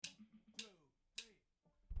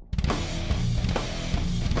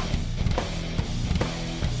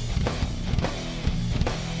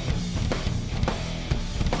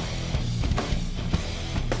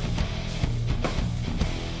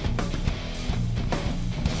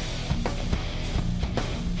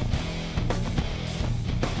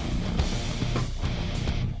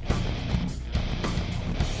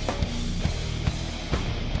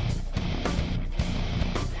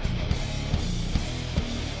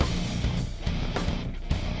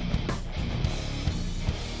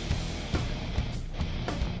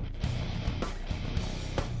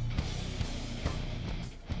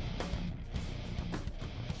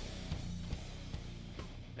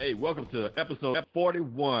Hey, welcome to episode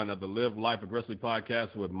 41 of the Live Life Aggressively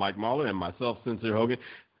podcast with Mike Mahler and myself, Sincere Hogan.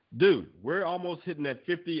 Dude, we're almost hitting that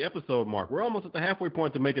 50 episode mark. We're almost at the halfway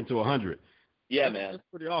point to making to 100. Yeah, man. That's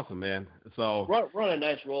pretty awesome, man. So we're on a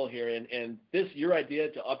nice roll here, and your idea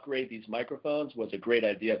to upgrade these microphones was a great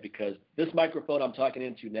idea because this microphone I'm talking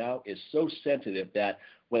into now is so sensitive that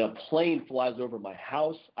when a plane flies over my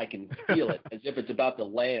house, I can feel it as if it's about to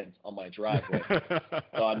land on my driveway.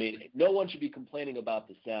 So, I mean, no one should be complaining about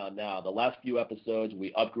the sound now. The last few episodes,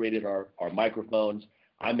 we upgraded our microphones.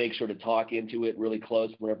 I make sure to talk into it really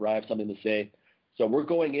close whenever I have something to say. So we're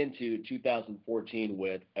going into 2014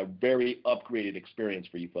 with a very upgraded experience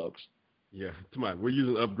for you folks. Yeah, come on. We're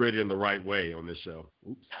using upgraded in the right way on this show.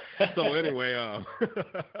 Oops. So anyway,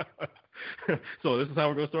 so this is how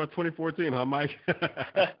we're going to start 2014, huh, Mike?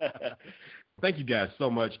 Thank you guys so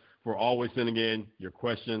much for always sending in your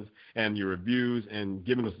questions and your reviews and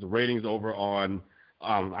giving us the ratings over on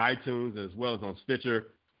iTunes as well as on Stitcher.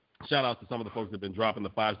 Shout out to some of the folks that have been dropping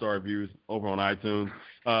the 5-star reviews over on iTunes.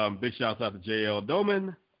 Big shouts out to JL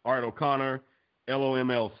Doman, Art O'Connor,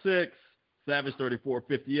 LOML6,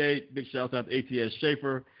 Savage3458. Big shouts out to ATS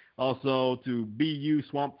Schaefer. Also to BU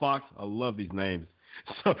Swamp Fox. I love these names.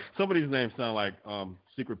 So some of these names sound like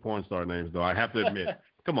secret porn star names, though. I have to admit.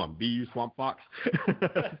 Come on, BU Swamp Fox.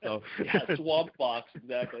 So, yeah, Swamp Fox,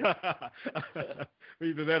 exactly.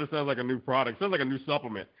 Either that or sounds like a new product. Sounds like a new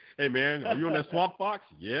supplement. Hey, man, are you on that Swamp Fox?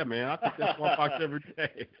 Yeah, man, I take that Swamp Fox every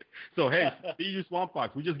day. So, hey, BU Swamp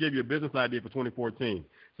Fox, we just gave you a business idea for 2014.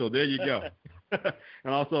 So there you go.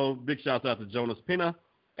 And also, big shouts out to Jonas Pina,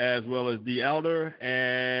 as well as D. Elder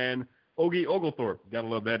and Ogie Oglethorpe. Gotta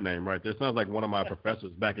love that name right there. Sounds like one of my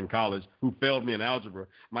professors back in college who failed me in algebra.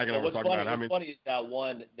 Mike and I were talking about how many. What's funny is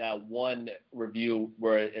that one review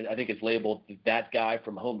where I think it's labeled "That Guy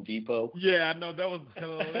from Home Depot." Yeah, I know, that was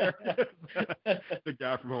hilarious. The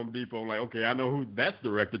guy from Home Depot. I'm like, okay, I know who that's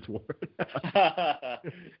directed toward.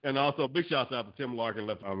 And also, big shouts out to Tim Larkin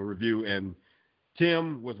left a review, and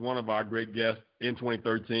Tim was one of our great guests in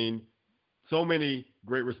 2013. So many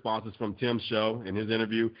great responses from Tim's show and his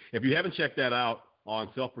interview. If you haven't checked that out on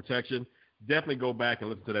self-protection, definitely go back and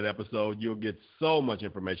listen to that episode. You'll get so much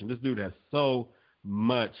information. This dude has so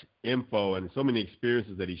much info and so many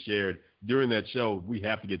experiences that he shared during that show. We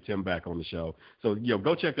have to get Tim back on the show. So,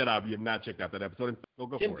 go check that out if you have not checked out that episode.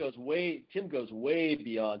 Go Tim for it. Tim goes way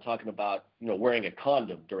beyond talking about, wearing a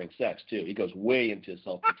condom during sex, too. He goes way into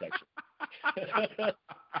self-protection.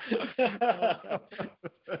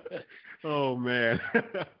 Oh man.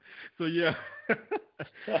 So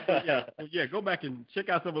go back and check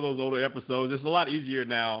out some of those older episodes. It's a lot easier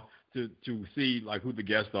now to see like who the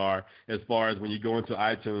guests are, as far as when you go into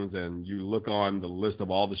iTunes and you look on the list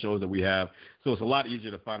of all the shows that we have. So it's a lot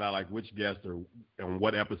easier to find out like which guests are on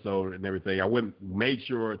what episode and everything. I made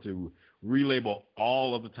sure to relabel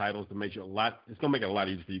all of the titles to make sure it's gonna make it a lot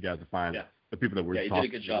easier for you guys to find. Yeah. The people that we're talking to. Yeah, you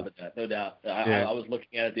did a good job at that, no doubt. I was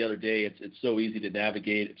looking at it the other day. It's so easy to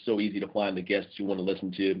navigate. It's so easy to find the guests you want to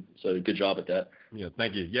listen to. So good job at that. Yeah,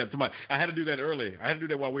 thank you. Yeah, I had to do that early. I had to do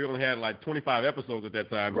that while we only had like 25 episodes at that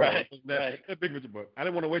time. Right. That big with your book. I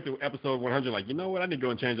didn't want to wait till episode 100. Like, you know what? I need to go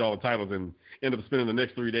and change all the titles and end up spending the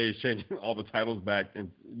next 3 days changing all the titles back.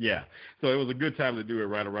 And yeah, so it was a good time to do it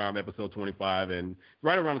right around episode 25 and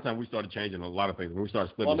right around the time we started changing a lot of things. When we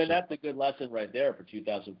started splitting. Well, I mean, that's a good lesson right there for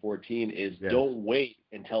 2014 is don't wait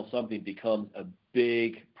until something becomes a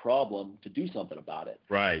big problem to do something about it.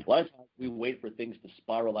 Right. A lot of times we wait for things to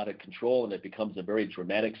spiral out of control and it becomes a very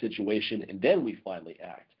dramatic situation, and then we finally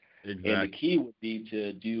act. Exactly. And the key would be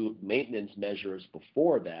to do maintenance measures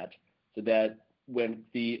before that, so that when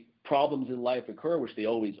the problems in life occur, which they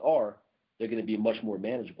always are, they're going to be much more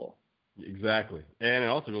manageable. Exactly. And it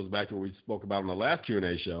also goes back to what we spoke about in the last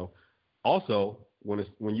Q&A show. Also,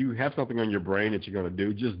 when you have something on your brain that you're going to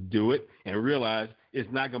do, just do it and realize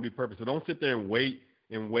it's not going to be perfect. So don't sit there and wait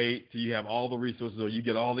till you have all the resources or you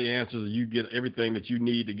get all the answers or you get everything that you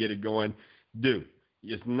need to get it going.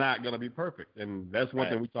 It's not going to be perfect. And that's one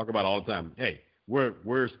thing we talk about all the time. Hey,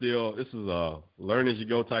 we're still, this is a learn as you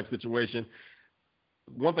go type situation.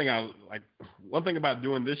 One thing about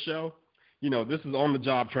doing this show, this is on the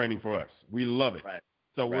job training for us. We love it. Right.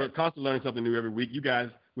 So we're constantly learning something new every week. You guys,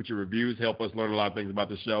 with your reviews, help us learn a lot of things about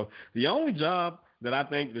the show. The only job that I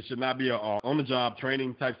think that should not be a on-the-job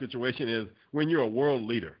training type situation is when you're a world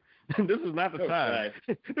leader. This is not the time.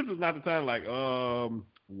 This is not the time like,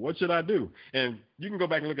 what should I do? And you can go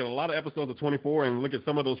back and look at a lot of episodes of 24 and look at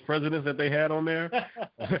some of those presidents that they had on there.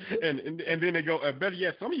 and then they go, better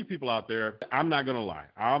yet, some of you people out there, I'm not going to lie.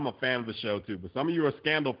 I'm a fan of the show too, but some of you are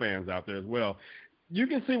Scandal fans out there as well. You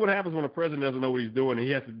can see what happens when a president doesn't know what he's doing and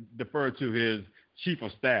he has to defer to his chief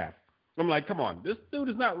of staff. I'm like, come on, this dude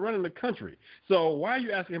is not running the country. So why are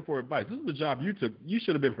you asking him for advice? This is the job you took. You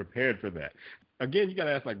should have been prepared for that. Again, you got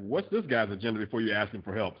to ask, like, what's this guy's agenda before you ask him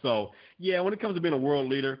for help? So, yeah, when it comes to being a world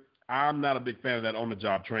leader, I'm not a big fan of that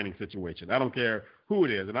on-the-job training situation. I don't care who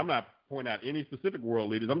it is, and I'm not pointing out any specific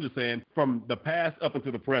world leaders. I'm just saying from the past up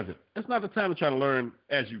until the present, it's not the time to try to learn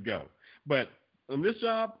as you go. But on this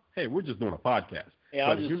job, hey, we're just doing a podcast. Yeah,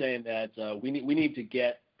 I was just saying that we need to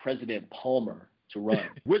get President Palmer to run.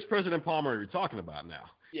 Which President Palmer are you talking about now?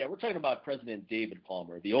 Yeah, we're talking about President David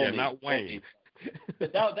Palmer, the only. Yeah, not Wayne.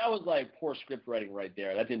 that was like poor script writing right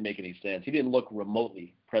there. That didn't make any sense. He didn't look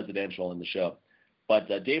remotely presidential in the show. But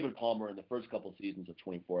David Palmer in the first couple seasons of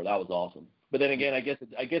 24, that was awesome. But then again, I guess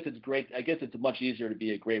it's great. I guess it's much easier to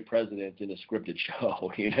be a great president in a scripted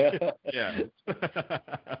show, you know? Yeah.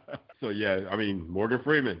 So yeah, I mean, Morgan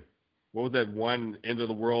Freeman. What was that one End of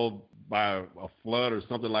the World by a flood or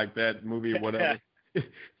something like that movie or whatever? It's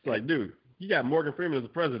like, dude, you got Morgan Freeman as the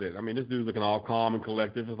president. I mean, this dude's looking all calm and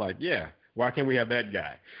collective. It's like, yeah, why can't we have that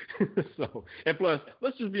guy? So, and plus,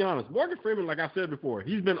 let's just be honest. Morgan Freeman, like I said before,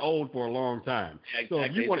 he's been old for a long time. Yeah, exactly. So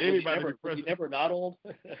if you want anybody to be Was president, he never not old?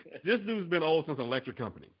 This dude's been old since Electric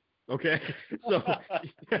Company. Okay, so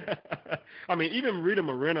I mean, even Rita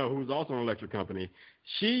Moreno, who's also on Electric Company,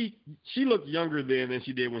 she looked younger then than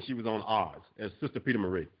she did when she was on Oz as Sister Peter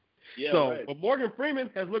Marie. Yeah, so, right. But Morgan Freeman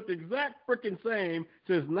has looked exact freaking same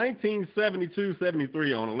since 1972,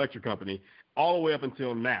 73 on Electric Company, all the way up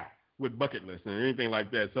until now with Bucket List and anything like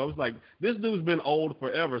that. So it's like this dude's been old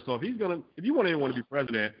forever. So if you want anyone to be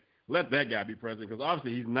president, let that guy be president because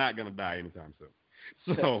obviously he's not going to die anytime soon.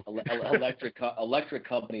 So Electric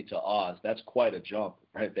Company to Oz, that's quite a jump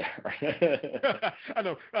right there.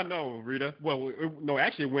 I know, Rita. Well, no,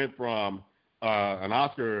 actually it went from an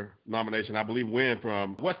Oscar nomination, I believe, win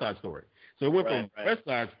from West Side Story. So it went from West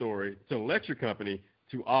Side Story to Electric Company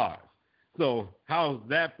to Oz. So how's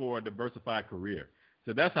that for a diversified career?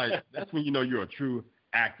 So that's when you know you're a true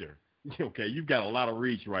actor. Okay, you've got a lot of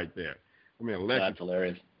reach right there. I mean, that's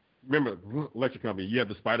hilarious. Remember Electric Company? You have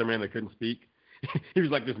the Spider-Man that couldn't speak. He was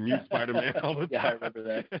like this mute Spider-Man all the time. Yeah, I remember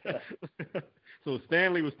that. So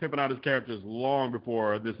Stan Lee was pimping out his characters long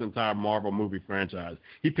before this entire Marvel movie franchise.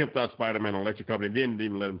 He pimped out Spider-Man on Electric Company and didn't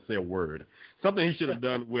even let him say a word. Something he should have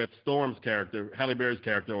done with Storm's character, Halle Berry's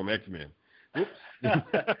character on X-Men.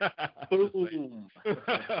 Boom.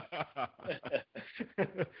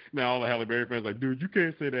 Now all the Halle Berry fans are like, dude, you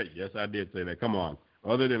can't say that. Yes, I did say that. Come on.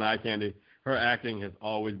 Other than Eye Candy, her acting has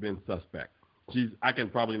always been suspect. I can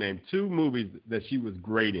probably name 2 movies that she was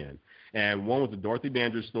great in. And one was the Dorothy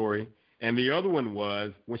Dandridge story, and the other one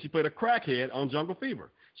was when she played a crackhead on Jungle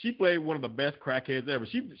Fever. She played one of the best crackheads ever.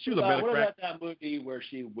 She was a better What about that movie where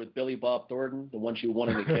she with Billy Bob Thornton, the one she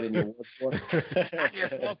wanted to get in your award for? I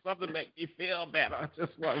just want something to make me feel better. I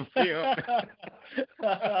just want to feel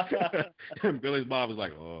better. And Billy Bob was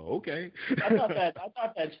like, oh, okay. I thought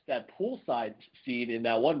that poolside scene in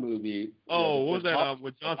that one movie. Oh, what was that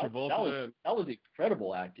with John Travolta? That was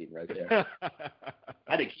incredible acting right there. I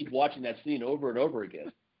had to keep watching that scene over and over again.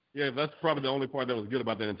 Yeah, that's probably the only part that was good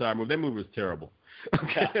about that entire movie. That movie was terrible.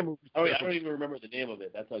 Okay. I don't even remember the name of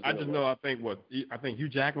it. That's how good I just know. I think Hugh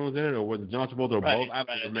Jackman was in it, or was it John Travolta, or both? I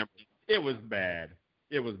don't remember. It was bad.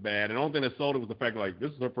 It was bad. And the only thing that sold it was the fact like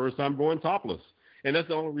this is her first time going topless, and that's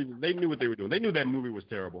the only reason. They knew what they were doing. They knew that movie was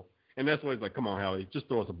terrible, and that's why it's like, come on, Halle, just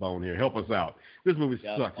throw us a bone here, help us out. This movie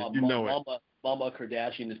sucks. You know it. Mama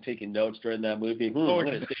Kardashian is taking notes during that movie. I'm going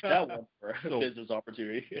to take that one for a business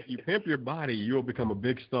opportunity. You pimp your body, you'll become a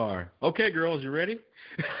big star. Okay, girls, you ready?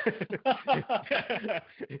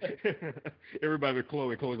 Everybody with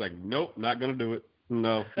Chloe. Chloe's like, nope, not going to do it.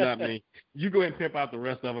 No, not me. You go ahead and pimp out the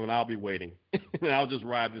rest of them, and I'll be waiting. And I'll just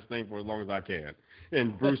ride this thing for as long as I can.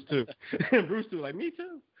 And Bruce, too. And Bruce, too, like, me,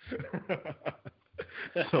 too.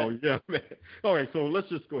 So, yeah, man. All right, so let's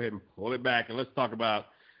just go ahead and pull it back, and let's talk about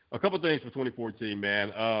a couple of things for 2014,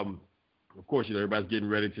 man. Of course, everybody's getting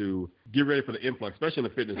ready for the influx, especially in the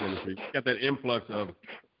fitness industry. Got that influx of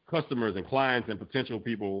customers and clients and potential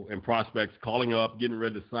people and prospects calling up, getting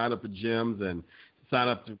ready to sign up for gyms and sign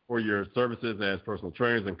up for your services as personal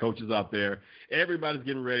trainers and coaches out there. Everybody's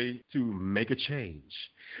getting ready to make a change,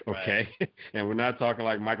 okay? Right. And we're not talking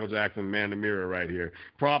like Michael Jackson, man in the mirror right here.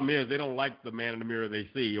 Problem is they don't like the man in the mirror they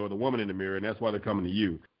see or the woman in the mirror, and that's why they're coming to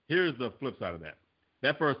you. Here's the flip side of that.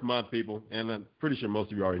 That first month, people, and I'm pretty sure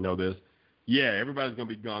most of you already know this, yeah, everybody's going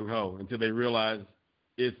to be gung-ho until they realize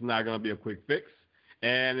it's not going to be a quick fix,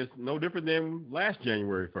 and it's no different than last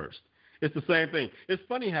January 1st. It's the same thing. It's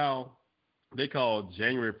funny how they call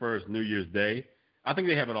January 1st New Year's Day. I think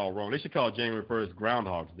they have it all wrong. They should call January 1st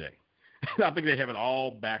Groundhog's Day. I think they have it all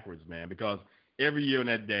backwards, man, because every year on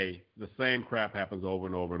that day, the same crap happens over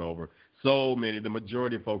and over and over. So many, the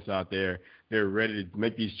majority of folks out there, they're ready to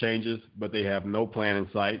make these changes, but they have no plan in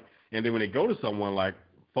sight. And then when they go to someone like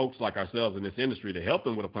folks like ourselves in this industry to help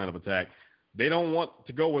them with a plan of attack, they don't want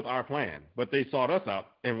to go with our plan, but they sought us out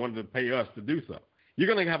and wanted to pay us to do so.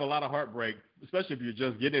 You're going to have a lot of heartbreak, especially if you're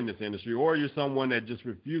just getting in this industry, or you're someone that just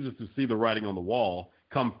refuses to see the writing on the wall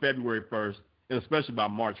come February 1st, and especially by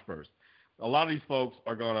March 1st. A lot of these folks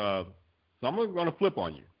are some are going to flip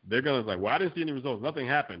on you. They're going to say, well, I didn't see any results. Nothing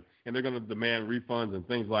happened. And they're going to demand refunds and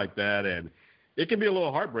things like that. And it can be a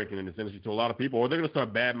little heartbreaking in this industry to a lot of people. Or they're going to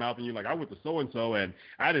start bad-mouthing you like, I went to so-and-so, and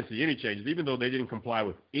I didn't see any changes, even though they didn't comply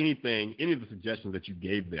with anything, any of the suggestions that you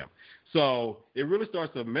gave them. So it really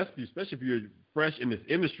starts to mess with you, especially if you're fresh in this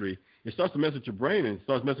industry. It starts to mess with your brain and it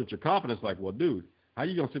starts messing with your confidence. Like, well, dude, how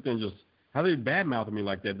you going to sit there and just, how they bad-mouthing me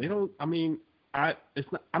like that? They don't, I mean, I'm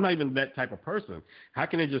not even that type of person. How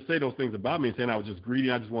can they just say those things about me and saying I was just greedy,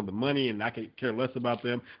 I just wanted the money, and I could care less about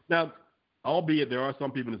them? Now, albeit there are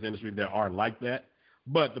some people in this industry that are like that,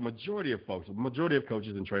 but the majority of folks, the majority of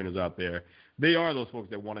coaches and trainers out there, they are those folks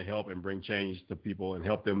that want to help and bring change to people and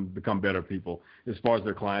help them become better people as far as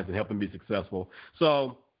their clients and help them be successful.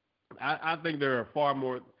 So I think there are far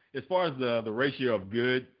more, as far as the ratio of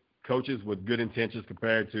good coaches with good intentions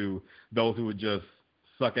compared to those who would just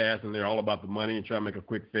suck ass and they're all about the money and try to make a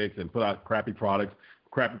quick fix and put out crappy products,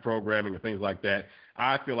 crappy programming and things like that.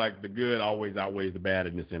 I feel like the good always outweighs the bad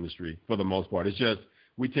in this industry for the most part. It's just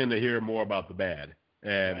we tend to hear more about the bad.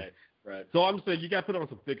 And right. So I'm saying you got to put on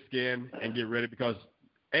some thick skin and get ready because,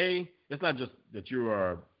 A, it's not just that you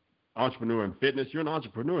are an entrepreneur in fitness. You're an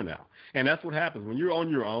entrepreneur now. And that's what happens. When you're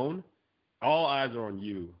on your own, all eyes are on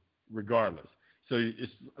you regardless. So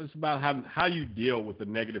it's about how you deal with the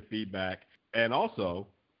negative feedback. And also,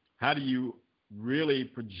 how do you really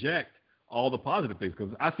project all the positive things?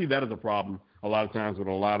 Because I see that as a problem a lot of times with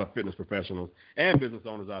a lot of fitness professionals and business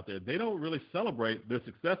owners out there. They don't really celebrate their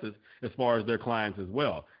successes as far as their clients as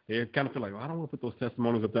well. They kind of feel like, I don't want to put those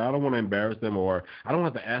testimonials up there. I don't want to embarrass them, or I don't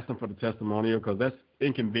have to ask them for the testimonial because that's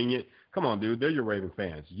inconvenient. Come on, dude. They're your raving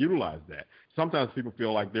fans. Utilize that. Sometimes people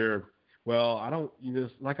feel like it's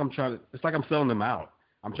like I'm selling them out.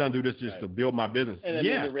 I'm trying to do this just to build my business. And I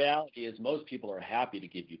mean, the reality is most people are happy to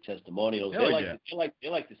give you testimonials. They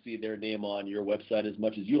like to see their name on your website as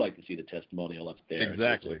much as you like to see the testimonial up there.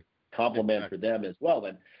 Exactly. It's a compliment for them as well.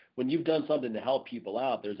 And when you've done something to help people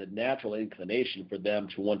out, there's a natural inclination for them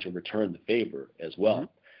to want to return the favor as well. Mm-hmm.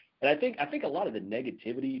 And I think a lot of the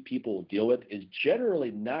negativity people deal with is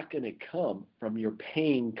generally not going to come from your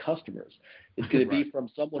paying customers. It's going to be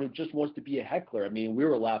from someone who just wants to be a heckler. I mean, we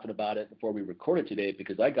were laughing about it before we recorded today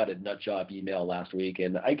because I got a nut job email last week,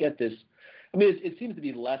 and I get this. I mean, it seems to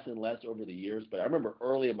be less and less over the years, but I remember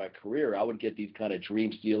early in my career, I would get these kind of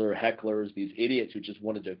dream stealer hecklers, these idiots who just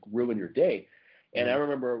wanted to ruin your day. And I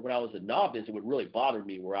remember when I was a novice, it would really bother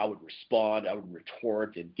me where I would respond, I would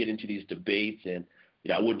retort and get into these debates, and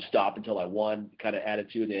I wouldn't stop until I won kind of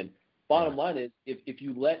attitude. And bottom line is, if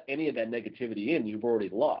you let any of that negativity in, you've already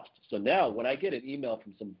lost. So now when I get an email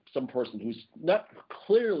from some person who's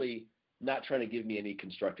clearly not trying to give me any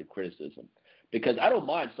constructive criticism, because I don't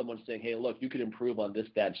mind someone saying, hey, look, you could improve on this,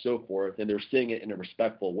 that, and so forth, and they're saying it in a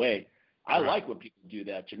respectful way. I like when people do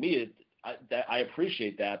that. To me, I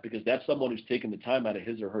appreciate that because that's someone who's taken the time out of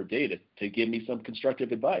his or her day to give me some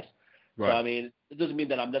constructive advice. Right. So, I mean, it doesn't mean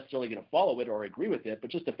that I'm necessarily going to follow it or agree with it,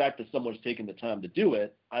 but just the fact that someone's taken the time to do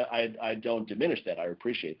it, I don't diminish that. I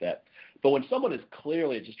appreciate that. But when someone is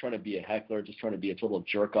clearly just trying to be a heckler, just trying to be a total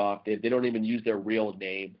jerk off, they don't even use their real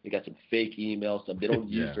name. They got some fake emails. They don't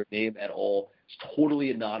use their name at all. It's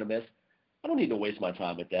totally anonymous. I don't need to waste my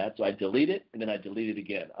time with that. So I delete it, and then I delete it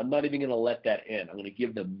again. I'm not even going to let that in. I'm going to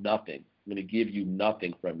give them nothing. I'm going to give you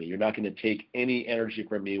nothing from me. You're not going to take any energy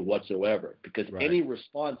from me whatsoever because any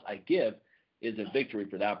response I give is a victory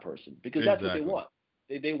for that person because that's what they want.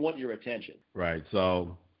 They want your attention. Right.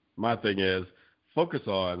 So my thing is focus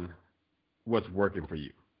on what's working for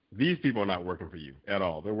you. These people are not working for you at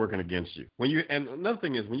all. They're working against you. And another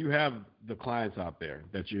thing is when you have the clients out there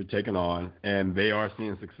that you're taking on and they are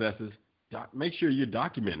seeing successes, make sure you're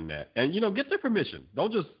documenting that and, get their permission.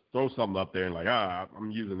 Don't just throw something up there and like,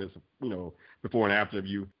 I'm using this, before and after of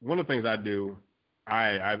you. One of the things I do,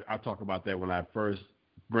 I talk about that when I first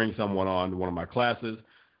bring someone on to one of my classes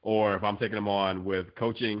or if I'm taking them on with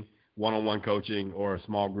coaching, one-on-one coaching or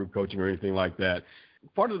small group coaching or anything like that.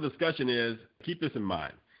 Part of the discussion is keep this in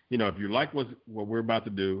mind. If you like what we're about to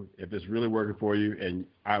do, if it's really working for you, and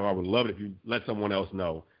I would love it if you let someone else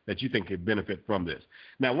know that you think could benefit from this.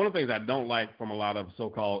 Now, one of the things I don't like from a lot of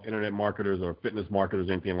so-called internet marketers or fitness marketers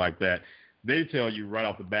or anything like that, they tell you right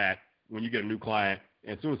off the bat, when you get a new client,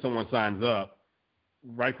 and as soon as someone signs up,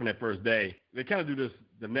 right from that first day, they kind of do this,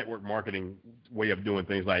 the network marketing way of doing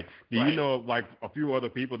things. Like, do you know of like a few other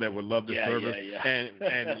people that would love this service? Yeah.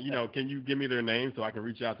 And can you give me their names so I can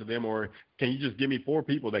reach out to them? Or can you just give me 4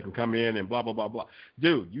 people that can come in and blah, blah, blah, blah?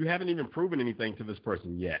 Dude, you haven't even proven anything to this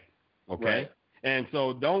person yet. Okay. Right. And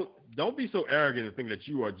so don't be so arrogant and think that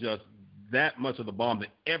you are just that much of the bomb that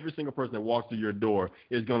every single person that walks through your door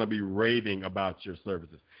is going to be raving about your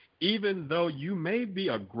services. Even though you may be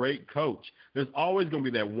a great coach, there's always going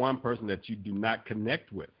to be that one person that you do not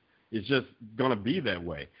connect with. It's just going to be that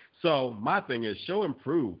way. So my thing is show and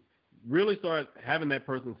prove. Really start having that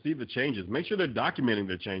person see the changes. Make sure they're documenting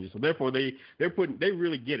their changes. So therefore they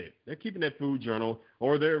really get it. They're keeping that food journal,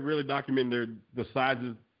 or they're really documenting the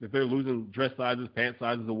sizes, if they're losing dress sizes, pant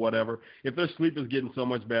sizes, or whatever. If their sleep is getting so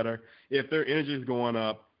much better, if their energy is going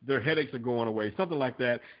up, their headaches are going away, something like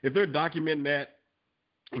that. If they're documenting that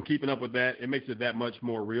and keeping up with that, it makes it that much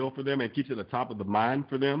more real for them and keeps it at the top of the mind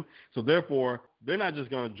for them. So therefore, they're not just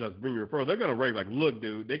going to just bring you referrals. They're going to rate like, look,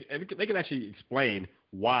 dude, they can actually explain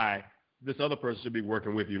why this other person should be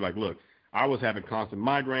working with you. Like, look, I was having constant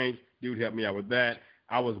migraines. Dude helped me out with that.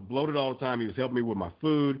 I was bloated all the time. He was helping me with my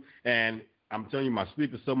food. And I'm telling you, my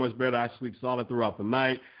sleep is so much better. I sleep solid throughout the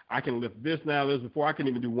night. I can lift this now. This before I couldn't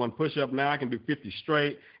even do 1 push-up. Now I can do 50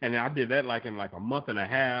 straight. And I did that like in like a month and a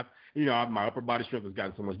half. My upper body strength has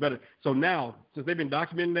gotten so much better. So now, since they've been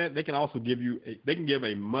documenting that, they can also give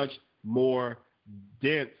a much more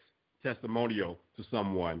dense testimonial to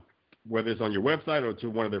someone, whether it's on your website or to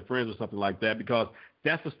one of their friends or something like that, because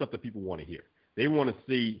that's the stuff that people want to hear. They want to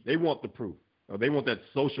see, they want the proof. Or they want that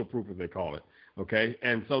social proof, as they call it. Okay?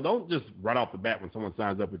 And so don't just right off the bat when someone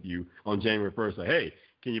signs up with you on January 1st say, hey,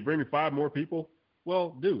 can you bring me 5 more people?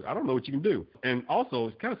 Well, dude, I don't know what you can do. And also,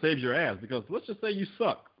 it kind of saves your ass, because let's just say you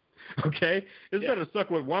suck. Okay? It's better to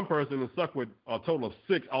suck with one person than suck with a total of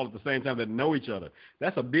 6 all at the same time that know each other.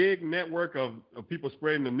 That's a big network of people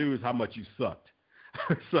spreading the news how much you sucked.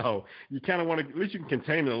 So you kind of want to, at least you can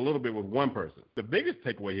contain it a little bit with one person. The biggest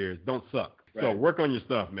takeaway here is don't suck. Right. So work on your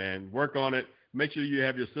stuff, man. Work on it. Make sure you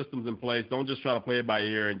have your systems in place. Don't just try to play it by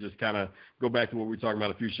ear and just kind of go back to what we were talking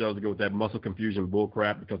about a few shows ago with that muscle confusion bull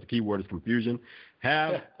crap, because the key word is confusion.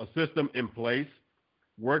 Have a system in place.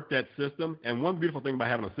 Work that system. And one beautiful thing about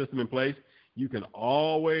having a system in place, you can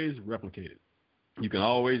always replicate it. You can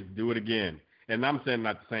always do it again. And I'm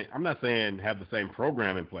not saying have the same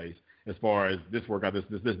program in place as far as this workout,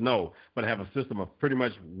 this, no, but have a system of pretty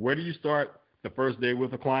much where do you start the first day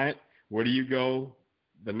with a client, where do you go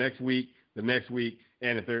the next week, and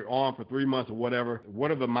if they're on for 3 months or whatever, what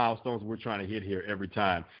are the milestones we're trying to hit here every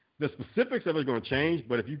time? The specifics of it is going to change,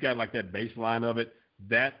 but if you got like that baseline of it,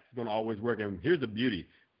 that's going to always work. And here's the beauty.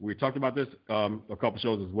 We talked about this a couple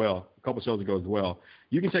shows ago as well.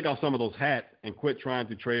 You can take off some of those hats and quit trying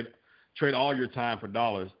to trade all your time for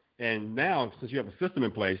dollars. And now, since you have a system in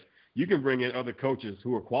place, you can bring in other coaches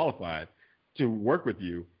who are qualified to work with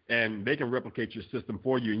you, and they can replicate your system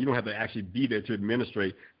for you, and you don't have to actually be there to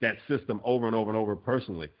administrate that system over and over and over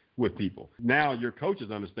personally with people. Now your coaches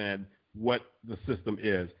understand what the system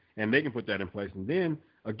is, and they can put that in place. And then,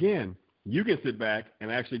 again, you can sit back and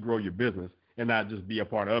actually grow your business and not just be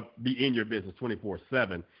in your business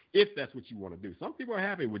 24/7, if that's what you want to do. Some people are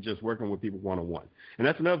happy with just working with people one-on-one. And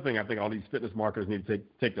that's another thing I think all these fitness marketers need to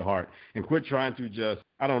take to heart and quit trying to just,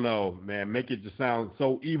 I don't know, man, make it just sound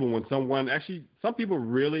so evil when some people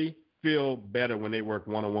really feel better when they work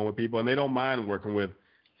one-on-one with people, and they don't mind working with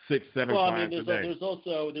 6, 7 clients a day.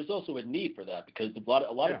 There's also a need for that, because a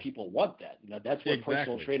lot of people want that. That's what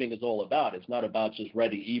personal training is all about. It's not about just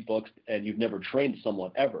writing ebooks and you've never trained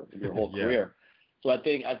someone ever in your whole career. So I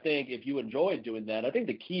think if you enjoy doing that, I think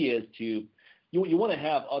the key is you want to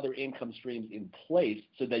have other income streams in place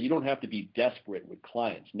so that you don't have to be desperate with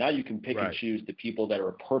clients. Now you can pick and choose the people that are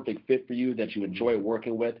a perfect fit for you, that you enjoy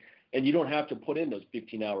working with, and you don't have to put in those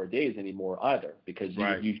 15-hour days anymore either, because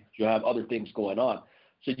you have other things going on.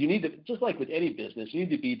 So you need to, just like with any business, you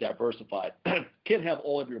need to be diversified. You can't have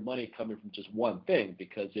all of your money coming from just one thing,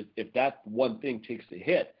 because if that one thing takes a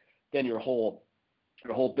hit, then your whole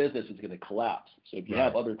business is going to collapse. So if you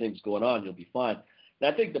have other things going on, you'll be fine.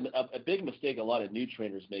 And I think a big mistake a lot of new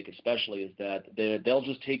trainers make especially is that they'll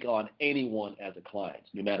just take on anyone as a client,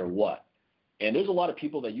 no matter what. And there's a lot of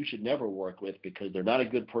people that you should never work with because they're not a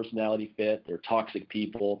good personality fit. They're toxic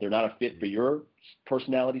people. They're not a fit for your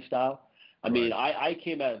personality style. I mean, I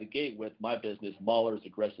came out of the gate with my business, Mahler's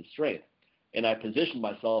Aggressive Strength, and I positioned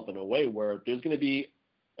myself in a way where there's going to be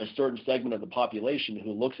a certain segment of the population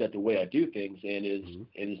who looks at the way I do things and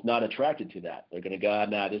is not attracted to that. They're going to go,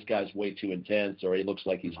 nah, this guy's way too intense, or he looks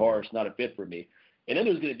like he's harsh, not a fit for me. And then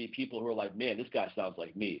there's going to be people who are like, man, this guy sounds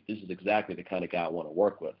like me. This is exactly the kind of guy I want to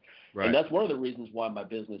work with. Right. And that's one of the reasons why my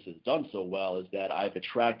business has done so well is that I've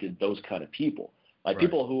attracted those kind of people. Like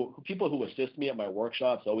Right. people who assist me at my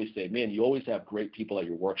workshops always say, man, you always have great people at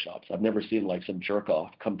your workshops. I've never seen like some jerk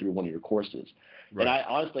off come through one of your courses. Right. And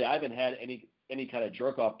I haven't had any kind of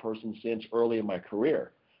jerk off person since early in my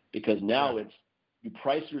career, because now Right. it's, you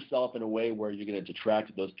price yourself in a way where you're going to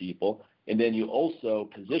attract those people. And then you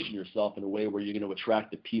also position yourself in a way where you're going to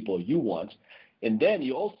attract the people you want. And then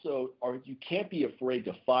you can't be afraid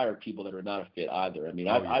to fire people that are not a fit either. I mean,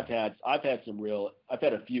 I've had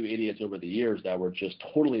a few idiots over the years that were just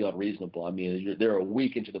totally unreasonable. I mean, they're a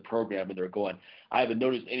week into the program and they're going, I haven't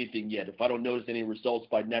noticed anything yet. If I don't notice any results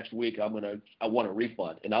by next week, I want a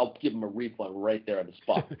refund, and I'll give them a refund right there on the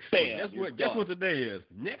spot. Bam. Guess what today is?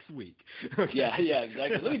 Next week. Yeah,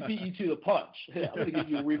 exactly. Let me beat you to the punch. Yeah, I'm going to give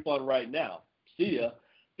you a refund right now. See ya.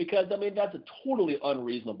 Because, I mean, that's a totally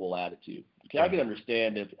unreasonable attitude. Okay, I can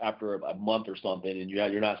understand if after a month or something and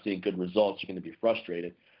you're not seeing good results, you're going to be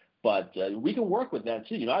frustrated. But we can work with that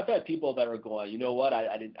too. You know, I've had people that are going, you know what,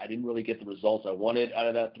 I didn't really get the results I wanted out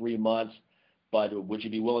of that 3 months, but would you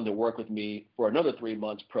be willing to work with me for another 3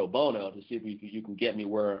 months pro bono to see if you can get me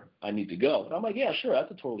where I need to go? And I'm like, yeah, sure,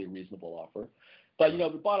 that's a totally reasonable offer. But, you know,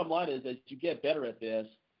 the bottom line is that you get better at this,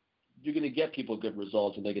 you're going to get people good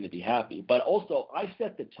results and they're going to be happy. But also, I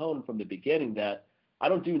set the tone from the beginning that I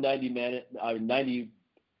don't do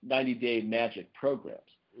 90-day magic programs.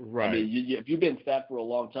 Right. I mean, if you've been fat for a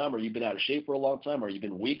long time, or you've been out of shape for a long time, or you've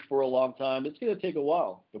been weak for a long time, it's going to take a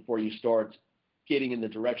while before you start getting in the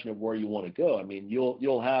direction of where you want to go. I mean,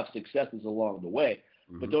 you'll have successes along the way,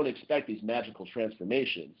 but don't expect these magical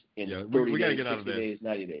transformations in 30 days, 60 days,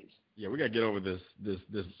 90 days. Yeah, we got to get over this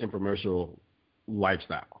infomercial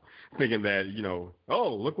lifestyle, thinking that, you know,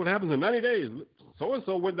 oh, look what happens in 90 days.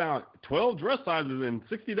 So-and-so went down 12 dress sizes in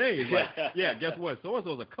 60 days. Like, yeah, guess what?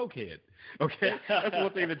 So-and-so's a cokehead. Okay? That's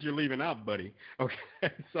one thing that you're leaving out, buddy.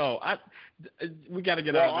 Okay? So we got to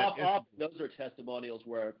get out of that. Those are testimonials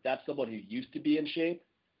where that's someone who used to be in shape,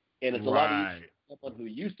 and it's a lot easier for someone who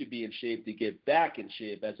used to be in shape to get back in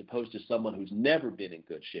shape as opposed to someone who's never been in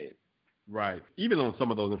good shape. Right. Even on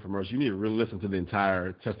some of those infomercials, you need to really listen to the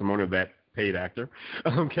entire testimony of that paid actor.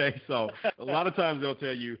 Okay? So a lot of times they'll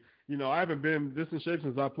tell you, you know, I haven't been this in shape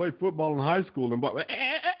since I played football in high school. And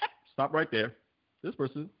stop right there. This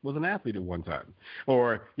person was an athlete at one time.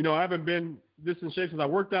 Or, you know, I haven't been this in shape since I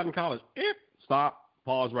worked out in college. Stop.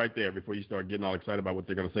 Pause right there before you start getting all excited about what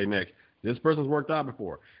they're going to say next. This person's worked out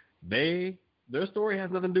before. Their story has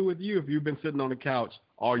nothing to do with you if you've been sitting on the couch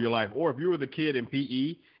all your life. Or if you were the kid in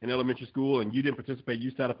PE in elementary school and you didn't participate,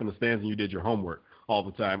 you sat up in the stands and you did your homework all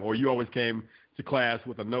the time. Or you always came to class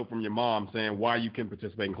with a note from your mom saying why you couldn't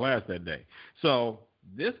participate in class that day. So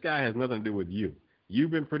this guy has nothing to do with you.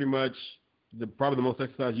 You've been pretty much probably the most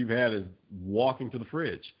exercise you've had is walking to the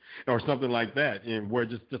fridge or something like that, and where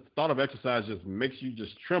just the thought of exercise just makes you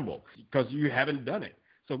just tremble because you haven't done it.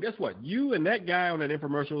 So guess what? You and that guy on that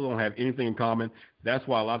infomercial don't have anything in common. That's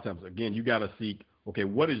why a lot of times, again, you got to seek, okay,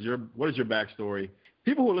 what is your backstory?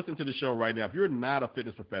 People who listen to the show right now, if you're not a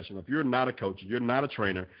fitness professional, if you're not a coach, if you're not a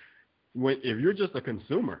trainer, if you're just a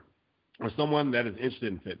consumer or someone that is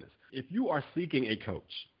interested in fitness, if you are seeking a coach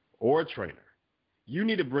or a trainer, you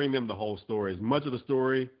need to bring them the whole story, as much of the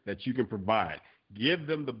story that you can provide. Give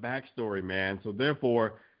them the backstory, man. So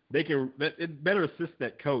therefore, it better assist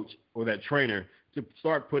that coach or that trainer to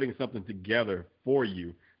start putting something together for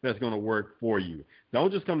you that's going to work for you.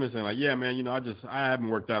 Don't just come to saying like, yeah, man, you know, I haven't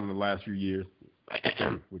worked out in the last few years.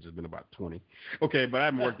 Which has been about 20. Okay, but I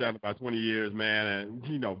haven't worked out in about 20 years, man. And,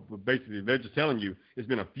 you know, basically they're just telling you it's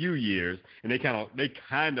been a few years, and they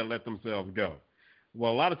kind of let themselves go.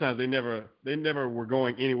 Well, a lot of times they never were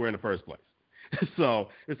going anywhere in the first place. So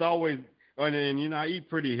it's always, and you know, I eat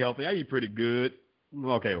pretty healthy. I eat pretty good.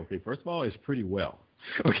 Okay. First of all, it's pretty well.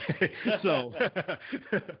 Okay, so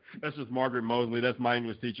that's just Margaret Mosley. That's my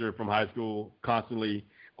English teacher from high school, constantly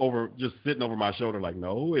just sitting over my shoulder like,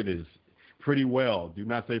 no, it is pretty well. Do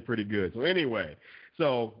not say pretty good. So anyway,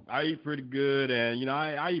 so I eat pretty good, and you know,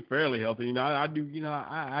 I eat fairly healthy. You know, I do. You know,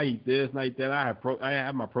 I eat this and I eat that. I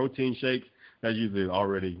have my protein shakes. That usually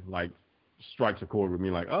already like strikes a chord with me.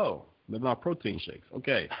 Like, oh, they're not protein shakes.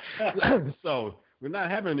 Okay, so we're not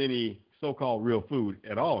having any so-called real food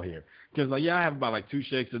at all here. Because like, yeah, I have about like 2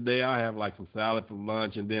 shakes a day. I have like some salad for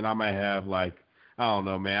lunch, and then I might have like, I don't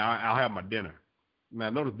know, man. I'll have my dinner.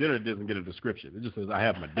 Now, notice dinner doesn't get a description. It just says I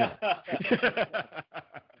have my dinner.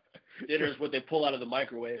 Dinner is what they pull out of the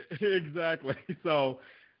microwave. Exactly. So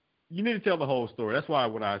you need to tell the whole story. That's why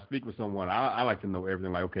when I speak with someone, I like to know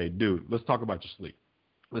everything. Like, okay, dude, let's talk about your sleep.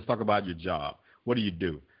 Let's talk about your job. What do you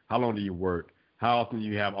do? How long do you work? How often do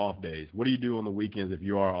you have off days? What do you do on the weekends if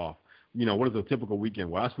you are off? What is a typical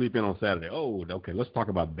weekend? Well, I sleep in on Saturday. Oh, okay, let's talk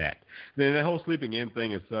about that. Then that whole sleeping in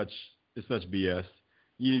thing is such BS.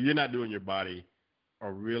 You're not doing your body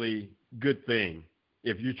a really good thing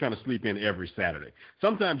if you're trying to sleep in every Saturday.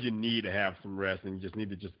 Sometimes you need to have some rest and you just need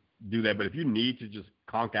to just do that. But if you need to just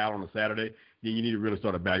conk out on a Saturday, then you need to really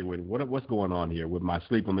start evaluating what's going on here with my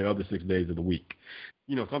sleep on the other 6 days of the week.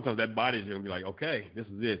 Sometimes that body's going to be like, okay, this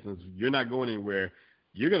is it. Since you're not going anywhere,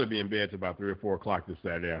 you're going to be in bed till about 3 or 4 o'clock this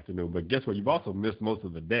Saturday afternoon. But guess what? You've also missed most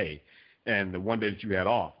of the day and the one day that you had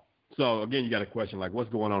off. So, again, you got a question like, what's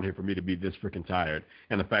going on here for me to be this freaking tired?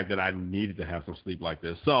 And the fact that I needed to have some sleep like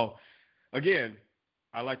this. So, again,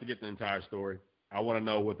 I like to get the entire story. I want to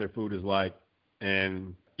know what their food is like.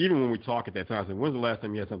 And even when we talk at that time, I say, when's the last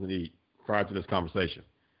time you had something to eat prior to this conversation?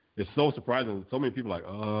 It's so surprising. So many people are like,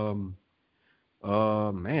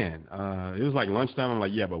 it was like lunchtime. I'm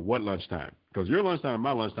like, yeah, but what lunchtime? Because your lunchtime and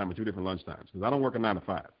my lunchtime are two different lunchtimes because I don't work a 9 to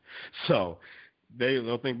 5. So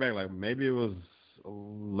they'll think back like maybe it was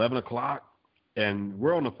 11 o'clock and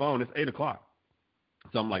we're on the phone. It's 8 o'clock.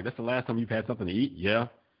 So I'm like, that's the last time you've had something to eat? Yeah.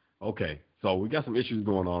 Okay. So we got some issues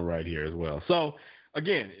going on right here as well. So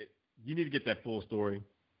again, you need to get that full story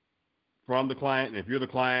from the client. And if you're the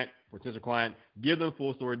client, potential client, give them a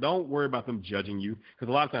full story. Don't worry about them judging you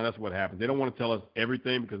because a lot of times that's what happens. They don't want to tell us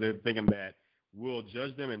everything because they're thinking that we'll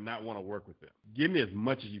judge them and not want to work with them. Give me as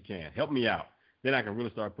much as you can. Help me out. Then I can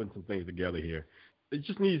really start putting some things together here. It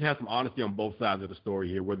just needs to have some honesty on both sides of the story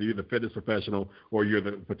here, whether you're the fitness professional or you're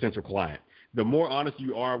the potential client. The more honest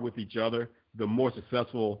you are with each other, the more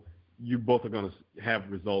successful you both are going to have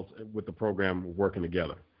results with the program working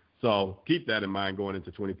together. So keep that in mind going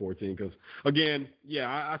into 2014 because, again,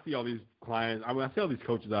 I see all these clients. I see all these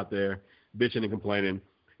coaches out there bitching and complaining.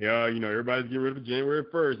 Yeah, everybody's getting rid of January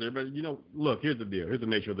 1st. Everybody, look, here's the deal. Here's the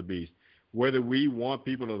nature of the beast. Whether we want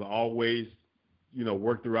people to always,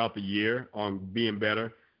 work throughout the year on being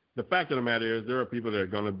better, the fact of the matter is there are people that are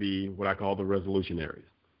going to be what I call the resolutionaries.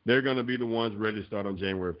 They're going to be the ones ready to start on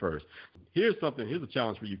January 1st. Here's a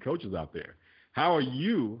challenge for you coaches out there. How are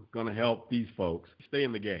you going to help these folks stay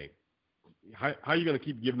in the game? How are you going to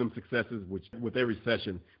keep giving them successes with every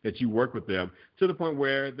session that you work with them to the point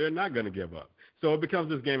where they're not going to give up? So it becomes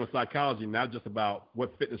this game of psychology, not just about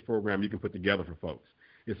what fitness program you can put together for folks.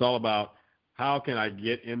 It's all about how can I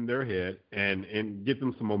get in their head and get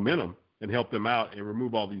them some momentum and help them out and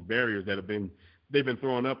remove all these barriers that they've been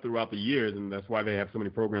throwing up throughout the years, and that's why they have so many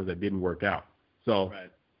programs that didn't work out. So. Right.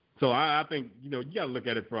 So I think, you got to look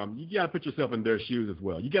at it you got to put yourself in their shoes as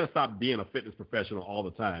well. You got to stop being a fitness professional all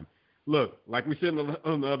the time. Look, like we said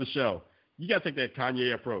on the other show, you got to take that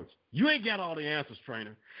Kanye approach. You ain't got all the answers,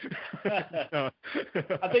 trainer. I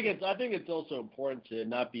think it's also important to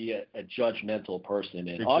not be a judgmental person.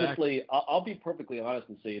 And exactly. Honestly, I'll be perfectly honest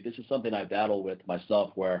and say this is something I battle with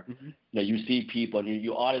myself where, you see people and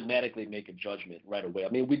you automatically make a judgment right away. I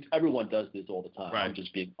mean, everyone does this all the time. Right. I'm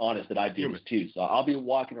just being honest that I do this too. So I'll be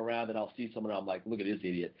walking around and I'll see someone and I'm like, look at this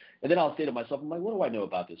idiot. And then I'll say to myself, I'm like, what do I know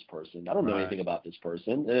about this person? I don't know anything about this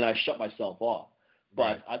person. And then I shut myself off.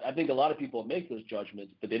 But right. I think a lot of people make those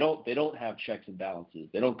judgments, but they don't have checks and balances.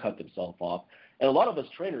 They don't cut themselves off. And a lot of us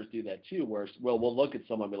trainers do that too, where we'll look at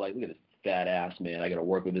someone and be like, look at this fat ass man. I got to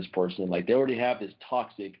work with this person. Like they already have this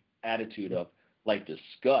toxic attitude of like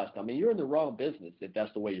disgust. I mean, you're in the wrong business if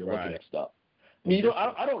that's the way you're looking at stuff. I mean,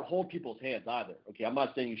 I don't hold people's hands either. Okay, I'm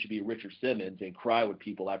not saying you should be Richard Simmons and cry with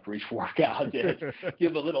people after each workout and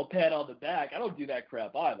give a little pat on the back. I don't do that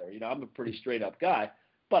crap either. I'm a pretty straight up guy.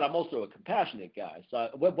 But I'm also a compassionate guy. So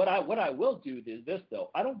what I will do is this,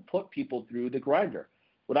 though. I don't put people through the grinder.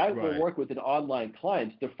 When I will work with an online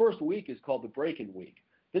client, the first week is called the break-in week.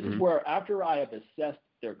 This is where after I have assessed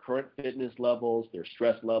their current fitness levels, their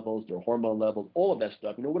stress levels, their hormone levels, all of that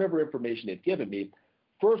stuff, whatever information they've given me,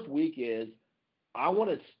 first week is I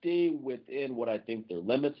want to stay within what I think their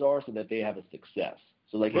limits are so that they have a success.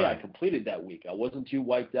 So like, hey, I completed that week. I wasn't too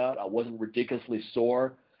wiped out. I wasn't ridiculously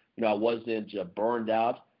sore. I wasn't burned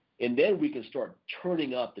out. And then we can start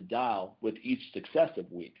turning up the dial with each successive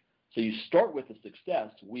week. So you start with a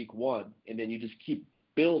success week 1, and then you just keep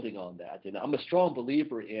building on that. And I'm a strong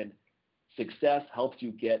believer in success helps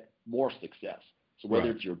you get more success. So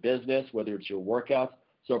whether it's your business, whether it's your workouts.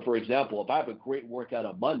 So, for example, if I have a great workout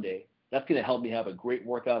on Monday, that's going to help me have a great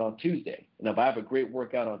workout on Tuesday. And if I have a great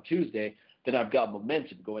workout on Tuesday, then I've got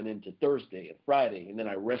momentum going into Thursday and Friday. And then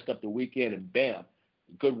I rest up the weekend, and bam.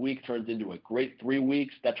 Good week turns into a great 3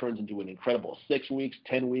 weeks. That turns into an incredible 6 weeks,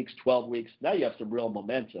 10 weeks, 12 weeks. Now you have some real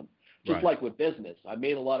momentum. Just like with business. I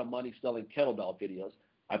made a lot of money selling kettlebell videos.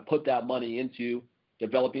 I put that money into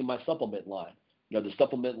developing my supplement line. The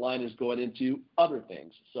supplement line is going into other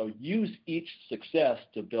things. So use each success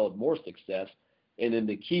to build more success. And then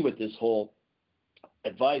the key with this whole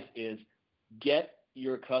advice is get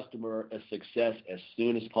your customer a success as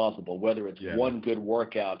soon as possible, whether it's one good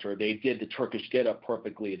workout or they did the Turkish get-up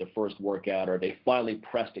perfectly the first workout, or they finally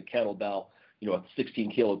pressed a kettlebell, a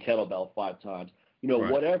 16-kilo kettlebell 5 times,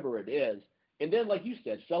 whatever it is. And then, like you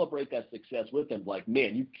said, celebrate that success with them. Like,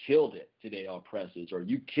 man, you killed it today on presses, or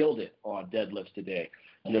you killed it on deadlifts today.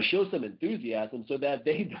 Show some enthusiasm so that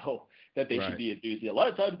they know that they should be enthusiastic. A lot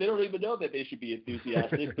of times they don't even know that they should be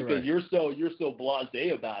enthusiastic because you're so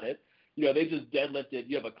blasé about it. They just deadlifted.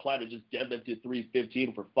 You have a client who just deadlifted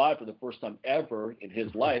 315 for 5 for the first time ever in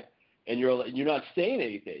his life, and you're not saying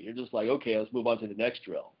anything. You're just like, okay, let's move on to the next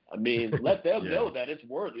drill. I mean, let them know that it's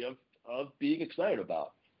worthy of being excited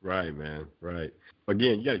about. Right, man. Right.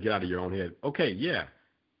 Again, you got to get out of your own head. Okay, yeah,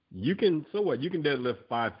 you can. So what? You can deadlift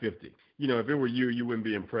 550. If it were you, you wouldn't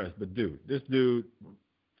be impressed. But dude, this dude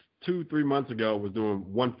 2-3 months ago was doing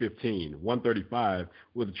 115, 135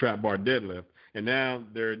 with a trap bar deadlift, and now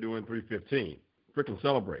they're doing 315. Freaking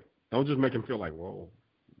celebrate. Don't just make them feel like, whoa,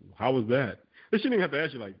 how was that? They shouldn't even have to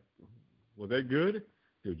ask you like, was that good?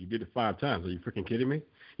 Dude, you did it 5 times. Are you freaking kidding me?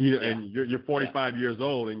 And you're 45 years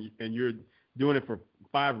old, and you're doing it for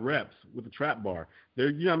 5 reps with a trap bar.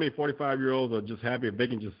 How many 45-year-olds are just happy if they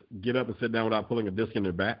can just get up and sit down without pulling a disc in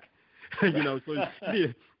their back? So I'm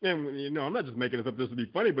not just making this up just to be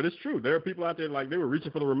funny, but it's true. There are people out there like they were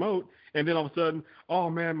reaching for the remote, and then all of a sudden, oh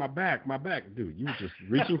man, my back. Dude, you were just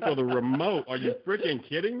reaching for the remote. Are you freaking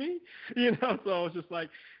kidding me? So it's just like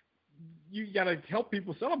you got to help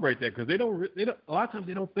people celebrate that because they don't. A lot of times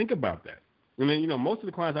they don't think about that. And then most of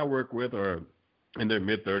the clients I work with are in their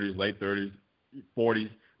mid-30s, late 30s, 40s,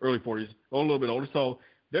 early 40s, a little bit older. So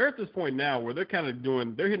they're at this point now where they're kind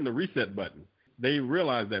of they're hitting the reset button. They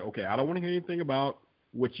realize that, okay, I don't want to hear anything about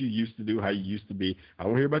what you used to do, how you used to be. I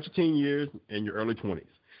don't want to hear about your teen years and your early 20s.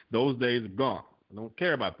 Those days are gone. I don't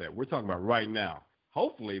care about that. We're talking about right now.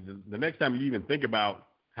 Hopefully, the next time you even think about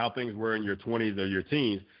how things were in your 20s or your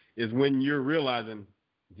teens is when you're realizing,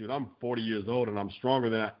 dude, I'm 40 years old and I'm stronger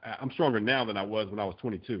now than I was when I was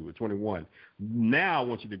 22 or 21. Now I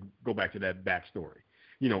want you to go back to that backstory,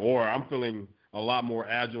 or I'm feeling a lot more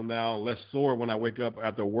agile now, less sore when I wake up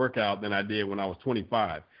after a workout than I did when I was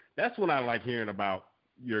 25. That's when I like hearing about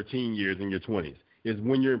your teen years and your 20s, is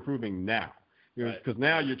when you're improving now. Because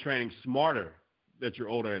now you're training smarter that you're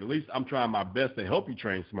older. At least I'm trying my best to help you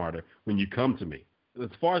train smarter when you come to me. As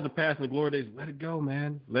far as the past and the glory days, let it go,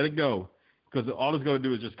 man. Let it go. Because all it's going to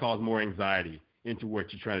do is just cause more anxiety into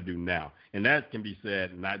what you're trying to do now. And that can be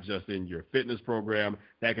said not just in your fitness program.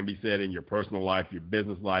 That can be said in your personal life, your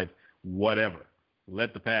business life, whatever.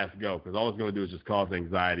 Let the past go, because all it's going to do is just cause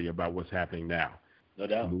anxiety about what's happening now. No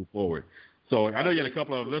doubt. Move forward. So I know you had a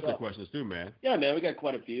couple of listener questions too, man. Yeah, man, we got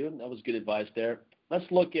quite a few. That was good advice there. Let's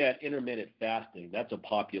look at intermittent fasting. That's a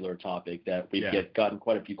popular topic that we've gotten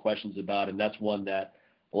quite a few questions about, and that's one that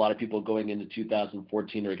a lot of people going into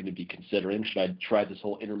 2014 are going to be considering. Should I try this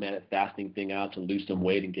whole intermittent fasting thing out to lose some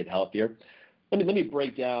weight and get healthier? Let me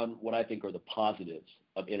break down what I think are the positives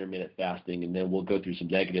of intermittent fasting, and then we'll go through some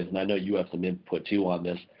negatives. And I know you have some input too on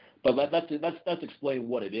this, but let's explain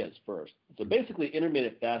what it is first. So basically,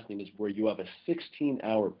 intermittent fasting is where you have a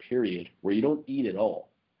 16-hour period where you don't eat at all.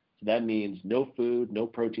 So that means no food, no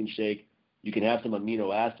protein shake. You can have some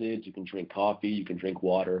amino acids, you can drink coffee, you can drink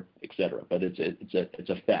water, etc. But it's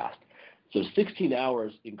a fast. So 16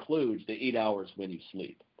 hours includes the 8 hours when you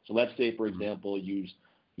sleep. So let's say, for example, you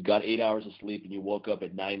got 8 hours of sleep and you woke up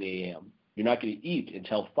at 9 a.m. You're not going to eat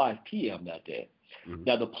until 5 p.m. that day. Mm-hmm.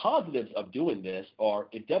 Now, the positives of doing this are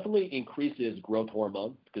it definitely increases growth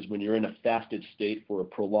hormone, because when you're in a fasted state for a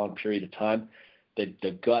prolonged period of time,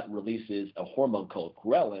 the gut releases a hormone called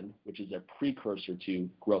ghrelin, which is a precursor to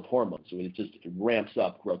growth hormone. So it ramps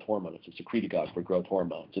up growth hormone. It's a secretagogue for growth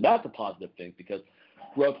hormone. So that's a positive thing, because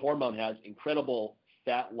growth hormone has incredible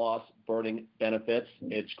fat loss burning benefits.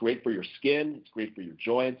 It's great for your skin. It's great for your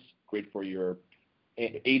joints. Great for your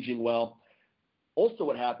aging well. Also,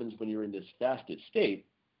 what happens when you're in this fasted state,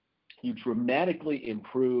 you dramatically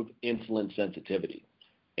improve insulin sensitivity.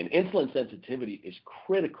 And insulin sensitivity is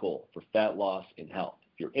critical for fat loss and health.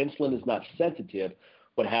 If your insulin is not sensitive,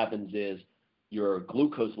 what happens is your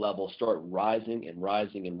glucose levels start rising and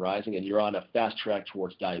rising and rising, and you're on a fast track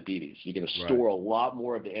towards diabetes. You're going to store a lot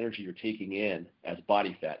more of the energy you're taking in as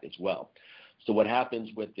body fat as well. So what happens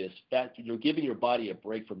with this fat, you're giving your body a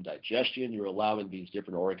break from digestion. You're allowing these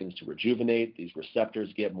different organs to rejuvenate. These receptors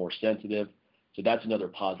get more sensitive. So that's another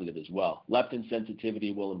positive as well. Leptin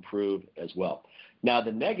sensitivity will improve as well. Now,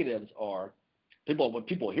 the negatives are When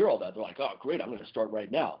people hear all that, they're like, oh, great, I'm going to start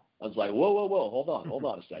right now. I was like, whoa, hold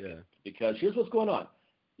on a second. Yeah. Because here's what's going on.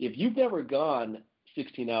 If you've never gone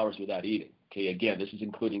 16 hours without eating, okay, again, this is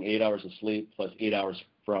including 8 hours of sleep plus 8 hours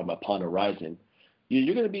from upon arising,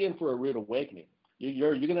 you're going to be in for a rude awakening.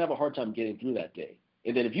 You're going to have a hard time getting through that day.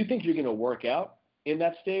 And then if you think you're going to work out in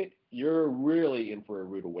that state, you're really in for a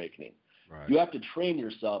rude awakening. Right. You have to train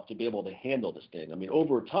yourself to be able to handle this thing. I mean,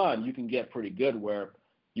 over time, you can get pretty good where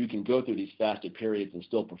you can go through these fasted periods and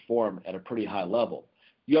still perform at a pretty high level.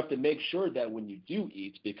 You have to make sure that when you do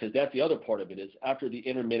eat, because that's the other part of it, is after the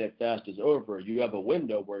intermittent fast is over, you have a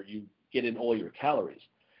window where you get in all your calories.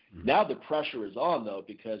 Mm-hmm. Now the pressure is on, though,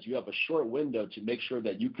 because you have a short window to make sure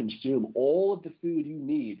that you consume all of the food you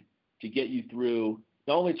need to get you through,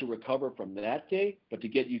 not only to recover from that day, but to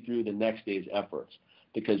get you through the next day's efforts.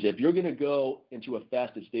 Because if you're going to go into a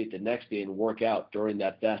fasted state the next day and work out during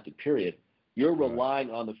that fasted period, you're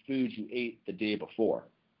relying on the foods you ate the day before.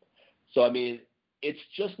 So, I mean, it's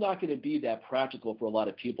just not going to be that practical for a lot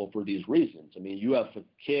of people for these reasons. I mean, you have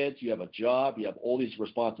kids, you have a job, you have all these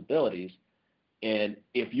responsibilities. And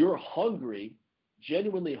if you're hungry,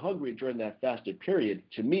 genuinely hungry during that fasted period,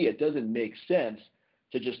 to me, it doesn't make sense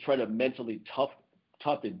to just try to mentally tough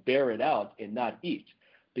and bear it out and not eat.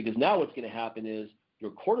 Because now what's going to happen is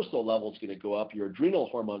your cortisol level is going to go up, your adrenal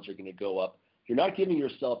hormones are going to go up, you're not giving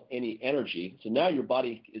yourself any energy. So now your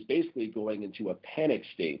body is basically going into a panic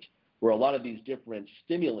state where a lot of these different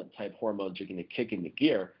stimulant type hormones are going to kick into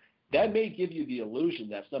gear. That may give you the illusion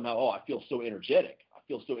that somehow, oh, I feel so energetic. I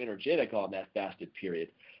feel so energetic on that fasted period.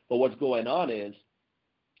 But what's going on is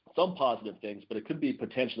some positive things, but it could be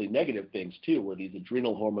potentially negative things too, where these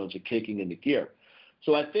adrenal hormones are kicking into gear.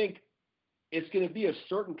 So I think it's going to be a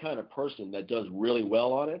certain kind of person that does really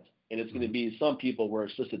well on it, and it's going to be some people where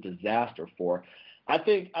it's just a disaster for. I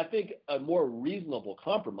think a more reasonable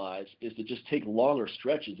compromise is to just take longer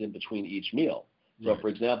stretches in between each meal. So, for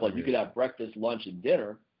example, you could have breakfast, lunch, and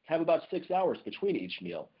dinner, have about 6 hours between each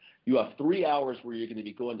meal. You have 3 hours where you're going to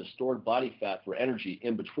be going to stored body fat for energy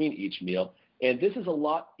in between each meal, and this is a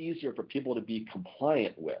lot easier for people to be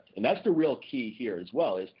compliant with. And that's the real key here as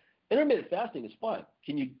well, is intermittent fasting is fun.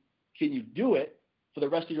 Can you do it for the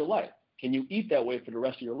rest of your life? Can you eat that way for the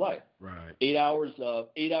rest of your life? Right. 8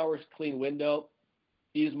 hours clean window,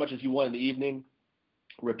 eat as much as you want in the evening,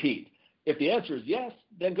 repeat. If the answer is yes,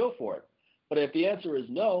 then go for it. But if the answer is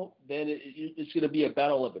no, then it's going to be a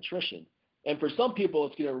battle of attrition. And for some people,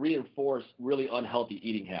 it's going to reinforce really unhealthy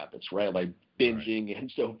eating habits, right? Like binging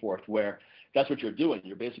and so forth, where that's what you're doing.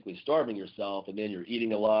 You're basically starving yourself, and then you're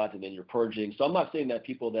eating a lot, and then you're purging. So I'm not saying that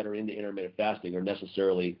people that are into intermittent fasting are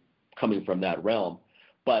necessarily coming from that realm.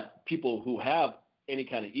 But people who have any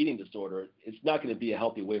kind of eating disorder, it's not going to be a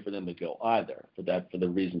healthy way for them to go either, for the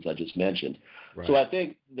reasons I just mentioned. Right. So I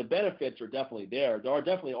think the benefits are definitely there. There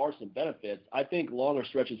definitely are some benefits. I think longer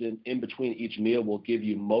stretches in between each meal will give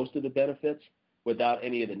you most of the benefits without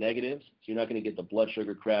any of the negatives. So you're not going to get the blood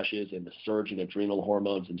sugar crashes and the surge in adrenal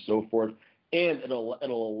hormones and so forth. And it'll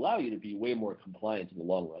allow you to be way more compliant in the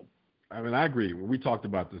long run. I mean, I agree. We talked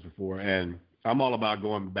about this before, and I'm all about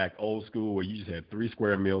going back old school where you just had 3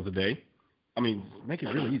 square meals a day. I mean, make it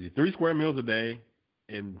really easy. 3 square meals a day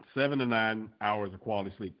and 7 to 9 hours of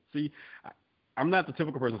quality sleep. See, I'm not the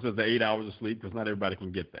typical person who says the 8 hours of sleep, because not everybody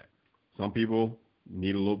can get that. Some people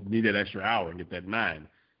need that extra hour and get that 9.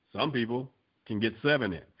 Some people can get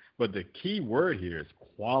 7 in. But the key word here is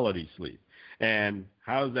quality sleep. And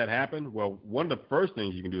how does that happen? Well, one of the first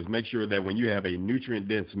things you can do is make sure that when you have a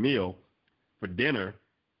nutrient-dense meal for dinner,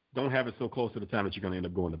 don't have it so close to the time that you're going to end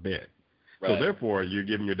up going to bed. Right. So therefore, you're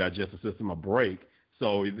giving your digestive system a break,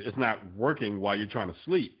 so it's not working while you're trying to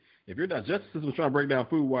sleep. If your digestive system is trying to break down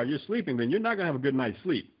food while you're sleeping, then you're not going to have a good night's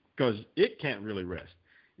sleep, because it can't really rest.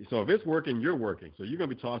 So if it's working, you're working. So you're going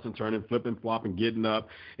to be tossing, turning, flipping, flopping, getting up,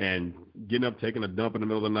 taking a dump in the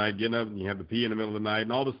middle of the night, getting up, and you have to pee in the middle of the night,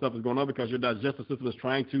 and all this stuff is going on because your digestive system is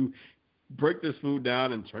trying to break this food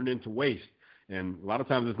down and turn it into waste. And a lot of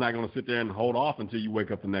times it's not going to sit there and hold off until you wake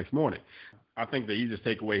up the next morning. I think the easiest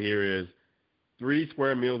takeaway here is 3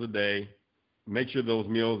 square meals a day. Make sure those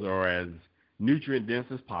meals are as nutrient dense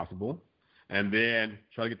as possible. And then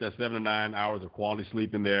try to get that 7 to 9 hours of quality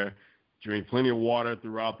sleep in there. Drink plenty of water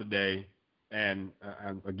throughout the day. And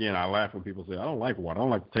again, I laugh when people say, I don't like water. I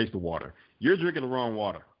don't like the taste of water. You're drinking the wrong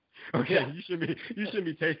water. Okay, yeah. You shouldn't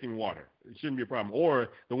be tasting water. It shouldn't be a problem. Or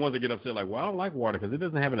the ones that get upset like, well, I don't like water because it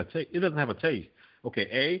doesn't have a taste. Okay,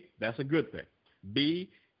 A, that's a good thing.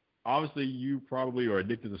 B, obviously you probably are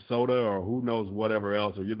addicted to soda or who knows whatever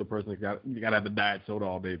else, or you're the person that you got to have the diet soda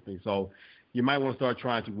all day thing. So you might want to start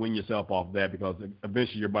trying to wean yourself off that, because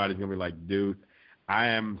eventually your body's going to be like, dude, I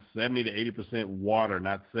am 70 to 80% water,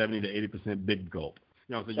 not 70 to 80% big gulp.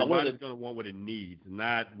 You know, so your body's going to want what it needs,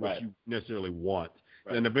 not what you necessarily want.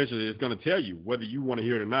 Right. And eventually it's going to tell you whether you want to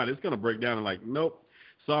hear it or not. It's going to break down and like, nope,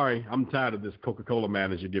 sorry, I'm tired of this Coca-Cola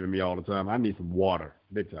madness you're giving me all the time. I need some water,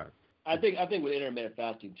 big time. I think with intermittent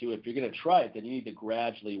fasting too, if you're going to try it, then you need to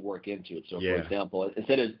gradually work into it. So, for example,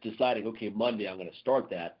 instead of deciding, okay, Monday I'm going to start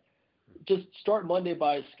that, just start Monday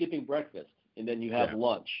by skipping breakfast, and then you have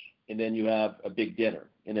lunch, and then you have a big dinner,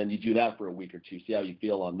 and then you do that for a week or two, see how you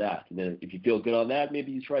feel on that. And then if you feel good on that,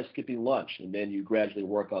 maybe you try skipping lunch, and then you gradually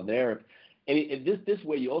work on there. And this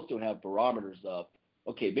way you also have barometers of,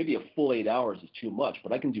 okay, maybe a full 8 hours is too much,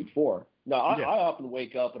 but I can do 4. Now, I often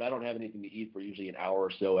wake up and I don't have anything to eat for usually an hour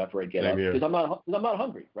or so after I get up because I'm not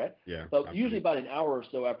hungry, right? Yeah. So usually about an hour or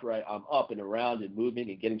so after I'm up and around and moving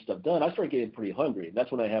and getting stuff done, I start getting pretty hungry. And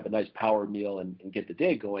that's when I have a nice power meal and get the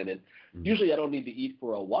day going. And usually I don't need to eat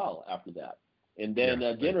for a while after that. And then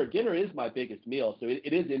dinner is my biggest meal. So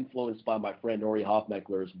it is influenced by my friend Ori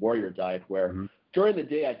Hofmeckler's Warrior Diet, where during the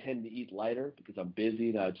day I tend to eat lighter because I'm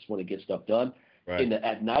busy and I just want to get stuff done. Right.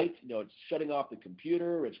 At night, it's shutting off the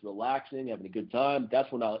computer, it's relaxing, having a good time.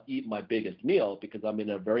 That's when I'll eat my biggest meal because I'm in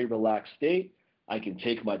a very relaxed state. I can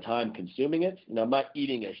take my time consuming it. I'm not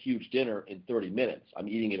eating a huge dinner in 30 minutes. I'm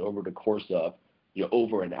eating it over the course of,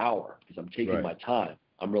 over an hour because I'm taking my time.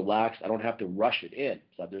 I'm relaxed. I don't have to rush it in.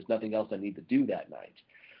 So there's nothing else I need to do that night.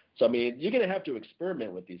 So, you're going to have to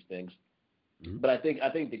experiment with these things. But I think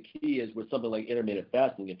the key is with something like intermittent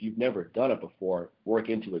fasting, if you've never done it before, work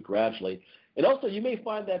into it gradually. And also, you may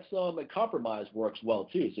find that some compromise works well,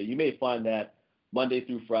 too. So you may find that Monday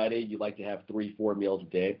through Friday, you like to have 3-4 meals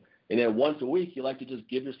a day. And then once a week, you like to just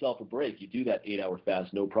give yourself a break. You do that 8-hour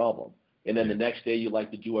fast, no problem. And then the next day, you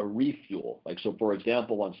like to do a refuel. Like, so for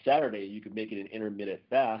example, on Saturday, you could make it an intermittent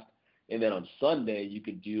fast. And then on Sunday, you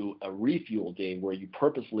could do a refuel day where you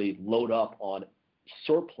purposely load up on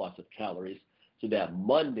surplus of calories so that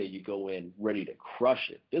Monday you go in ready to crush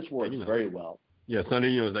it. This works very well. Yeah,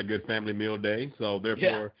 Sunday, is that good family meal day. So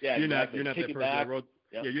therefore, you're not that person that wrote.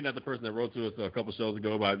 Yep. Yeah, you're not the person that wrote to us a couple shows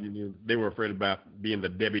ago about they were afraid about being the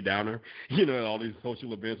Debbie Downer, at all these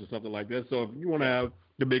social events or something like that. So if you want to have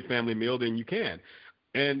the big family meal, then you can.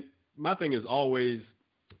 And my thing is always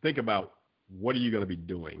think about what are you going to be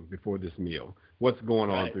doing before this meal? What's going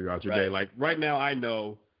on throughout your day? Like right now, I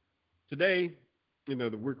know today, we're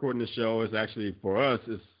recording this show is actually for us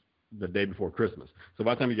is the day before Christmas. So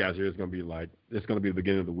by the time you guys hear, it's going to be the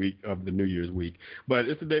beginning of the week of the New Year's week. But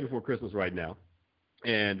it's the day before Christmas right now.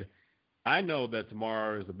 And I know that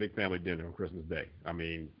tomorrow is a big family dinner on Christmas Day.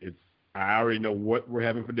 I already know what we're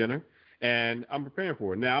having for dinner, and I'm preparing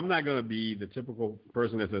for it. Now, I'm not going to be the typical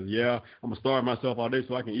person that says, I'm going to starve myself all day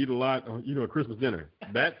so I can eat a lot, a Christmas dinner.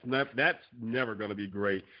 That's never going to be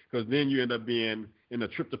great because then you end up being in a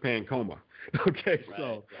tryptophan coma. Okay,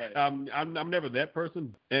 I'm never that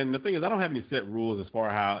person. And the thing is, I don't have any set rules as far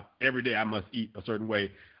as how every day I must eat a certain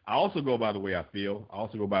way. I also go by the way I feel. I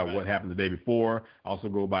also go by what happened the day before. I also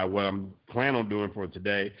go by what I'm planning on doing for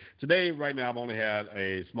today. Today, right now, I've only had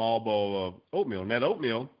a small bowl of oatmeal. And that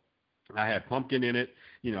oatmeal, I had pumpkin in it.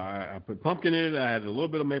 I put pumpkin in it. I had a little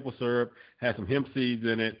bit of maple syrup, had some hemp seeds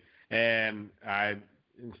in it, and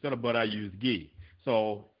instead of butter, I used ghee.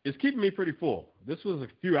 So it's keeping me pretty full. This was a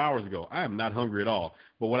few hours ago. I am not hungry at all.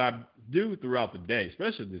 But what I do throughout the day,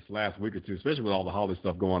 especially this last week or two, especially with all the holiday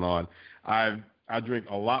stuff going on, I drink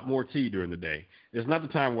a lot more tea during the day. It's not the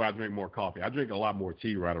time where I drink more coffee. I drink a lot more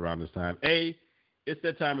tea right around this time. It's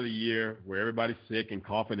that time of the year where everybody's sick and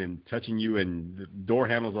coughing and touching you, and the door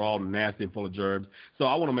handles are all nasty and full of germs. So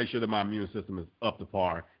I want to make sure that my immune system is up to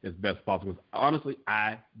par as best possible. Honestly,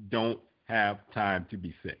 I don't have time to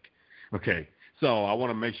be sick. Okay. So I want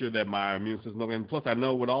to make sure that my immune system, and plus I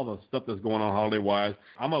know with all the stuff that's going on holiday-wise,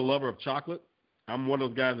 I'm a lover of chocolate. I'm one of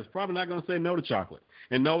those guys that's probably not going to say no to chocolate.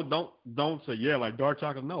 And no, don't say, like dark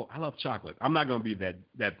chocolate. No, I love chocolate. I'm not going to be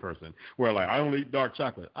that person where I don't eat dark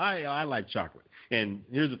chocolate. I like chocolate. And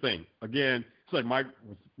here's the thing. Again, it's like Mike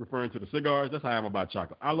was referring to the cigars. That's how I am about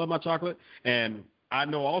chocolate. I love my chocolate, and I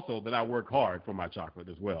know also that I work hard for my chocolate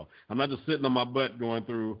as well. I'm not just sitting on my butt going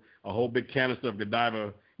through a whole big canister of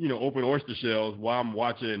Godiva, open oyster shells while I'm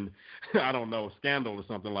watching, I don't know, Scandal or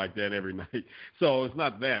something like that every night. So it's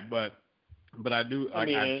not that, but I do.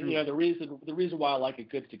 The reason why I like a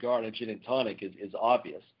good cigar and a gin and tonic is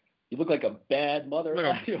obvious. You look like a bad mother.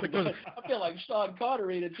 I feel like Sean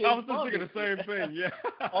Connery in a gin and tonic. I was just thinking the same thing. Yeah.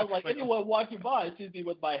 I was like anyone walking by sees me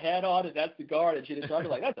with my hat on and that cigar and a gin and tonic.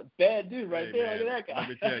 Like that's a bad dude right there. Man, look at that guy. Let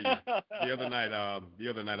me tell you, the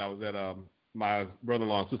other night I was at my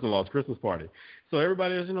brother-in-law and sister-in-law's Christmas party. So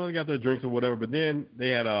everybody else, they got their drinks or whatever. But then they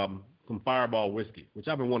had some Fireball whiskey, which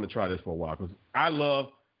I've been wanting to try this for a while because I love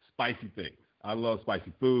spicy things. I love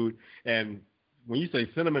spicy food. And when you say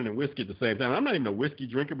cinnamon and whiskey at the same time, I'm not even a whiskey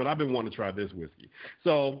drinker, but I've been wanting to try this whiskey.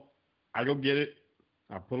 So I go get it.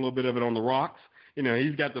 I put a little bit of it on the rocks. You know,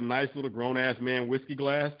 he's got the nice little grown-ass man whiskey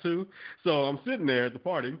glass, too. So I'm sitting there at the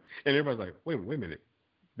party, and everybody's like, wait a minute.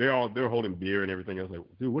 They're holding beer and everything. I was like,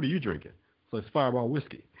 dude, what are you drinking? So it's Fireball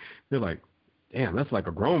whiskey. They're like, damn, that's like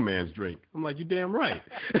a grown man's drink. I'm like, you damn right.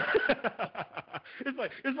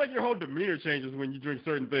 It's like your whole demeanor changes when you drink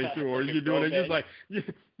certain things too, or you're doing it just like you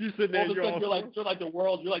sit there. You're like the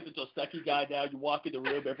world. You're like the Dos Equis guy now. You walk in the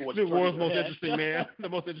room, everyone's the world's most head. interesting man, the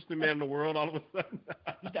most interesting man in the world. All of a sudden,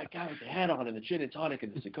 he's that guy with the hat on and the gin and tonic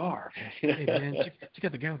and the cigar. Hey man, you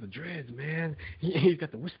got the guy with the dreads, man. He's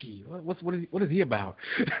got the whiskey. What is he about?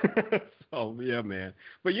 So yeah, man.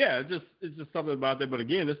 But yeah, it's just something about that. But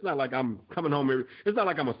again, it's not like I'm coming home. It's not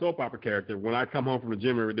like I'm a soap opera character. When I come home from the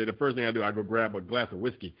gym every day, the first thing I do, I go grab a glass of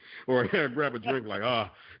whiskey or grab a drink. Like,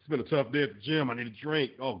 it's been a tough day at the gym. I need a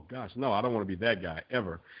drink. Oh gosh, no, I don't want to be that guy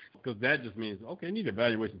ever. Because that just means, okay, you need to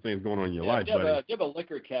evaluate some things going on in your life, buddy. If you have a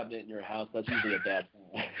liquor cabinet in your house, that's usually a bad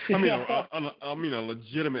thing. I mean a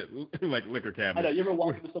legitimate like liquor cabinet. I know. You ever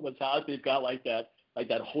walk into someone's house, they've got like that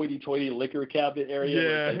hoity-toity liquor cabinet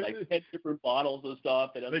area yeah. with like 10 different bottles and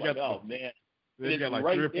stuff, and it's like, oh man. It's like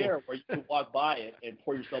right there where you can walk by it and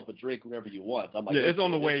pour yourself a drink whenever you want. I'm like, yeah, it's on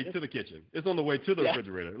the way to the kitchen. It's on the way to the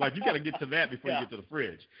refrigerator. Like, you got to get to that before you get to the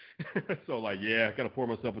fridge. So, like, yeah, I got to pour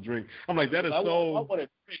myself a drink. I'm like, that is I want a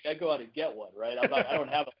drink. I go out and get one, right? I don't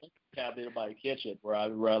have a cabinet in my kitchen where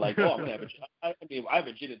I'm like, I'm going to have I have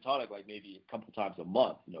a gin and tonic like maybe a couple times a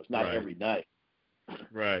month. You know, it's not every night.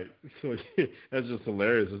 Right. So, that's just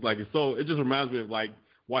hilarious. It's like, it just reminds me of, like,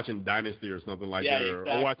 watching Dynasty or something like that, or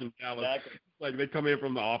watching Dallas. Exactly. Like, they come in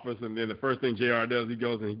from the office, and then the first thing JR does, he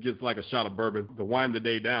goes and he gets like a shot of bourbon to wind the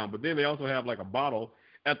day down. But then they also have like a bottle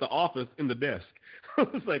at the office in the desk.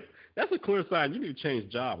 It's like, that's a clear sign you need to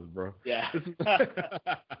change jobs, bro. Yeah.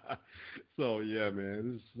 So yeah,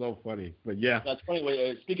 man, this is so funny. But yeah, that's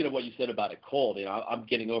funny. Speaking of what you said about a cold, you know, I'm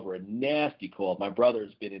getting over a nasty cold. My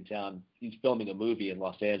brother's been in town. He's filming a movie in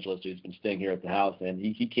Los Angeles. So he's been staying here at the house, and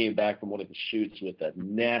he came back from one of the shoots with a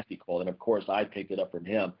nasty cold. And of course, I picked it up from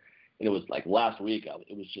him. And it was like last week.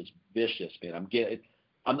 It was just vicious, man. I'm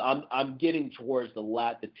getting towards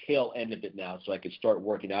the tail end of it now, so I could start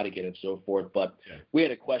working out again and so forth. But we had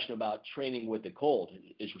a question about training with the cold.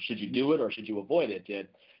 Should you do it or should you avoid it? And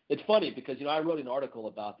it's funny because, you know, I wrote an article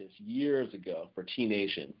about this years ago for T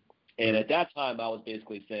Nation. And at that time, I was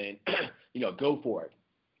basically saying, you know, go for it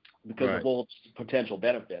because of all potential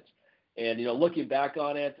benefits. And, you know, looking back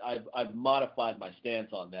on it, I've modified my stance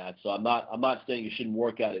on that. So I'm not saying you shouldn't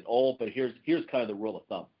work out at all, but here's kind of the rule of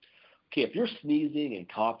thumb. Okay, if you're sneezing and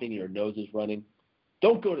coughing and your nose is running,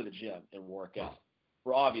 don't go to the gym and work out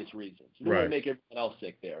for obvious reasons. You don't want to make everyone else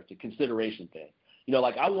sick there. It's a consideration thing. You know,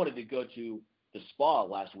 like I wanted to go to the spa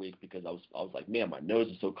last week because I was like, man, my nose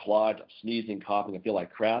is so clogged. I'm sneezing, coughing. I feel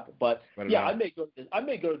like crap. But yeah, I may go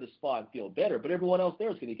to the spa and feel better, but everyone else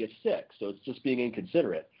there is going to get sick. So it's just being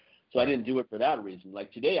inconsiderate. So I didn't do it for that reason.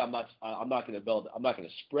 Like today, I'm not going to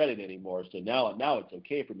spread it anymore. So now it's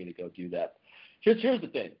okay for me to go do that. Here's the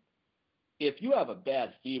thing. If you have a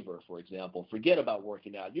bad fever, for example, forget about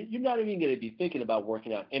working out. You're not even going to be thinking about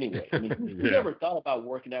working out anyway. I mean, you ever thought about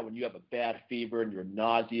working out when you have a bad fever and you're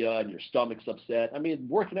nausea and your stomach's upset? I mean,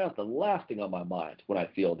 working out is the last thing on my mind when I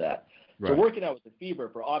feel that. Right. So working out with the fever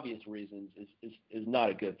for obvious reasons is not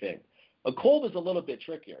a good thing. A cold is a little bit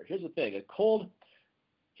trickier. Here's the thing. A cold,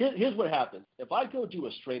 here's what happens. If I go do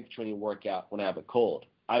a strength training workout when I have a cold,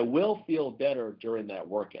 I will feel better during that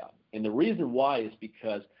workout. And the reason why is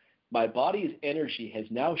because my body's energy has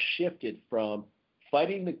now shifted from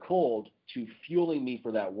fighting the cold to fueling me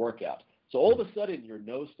for that workout. So all of a sudden, your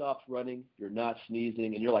nose stops running, you're not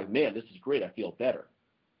sneezing, and you're like, man, this is great, I feel better.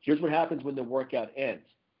 Here's what happens when the workout ends.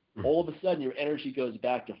 All of a sudden, your energy goes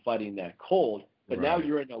back to fighting that cold, but now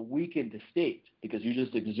you're in a weakened state because you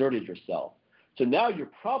just exerted yourself. So now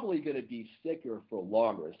you're probably going to be sicker for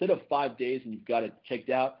longer. Instead of 5 days and you've got it checked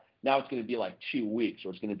out, now it's going to be like 2 weeks,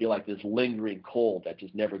 or it's going to be like this lingering cold that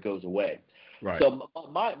just never goes away. Right. So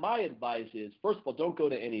my advice is, first of all, don't go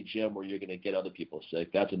to any gym where you're going to get other people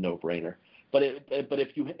sick. That's a no-brainer. But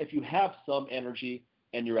if you have some energy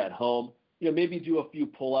and you're at home, you know, maybe do a few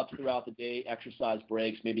pull-ups throughout the day, exercise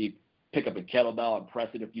breaks, maybe pick up a kettlebell and press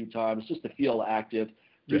it a few times just to feel active.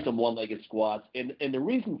 Do some one-legged squats. And the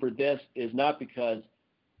reason for this is not because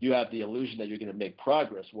you have the illusion that you're going to make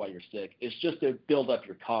progress while you're sick. It's just to build up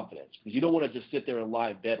your confidence, because you don't want to just sit there and lie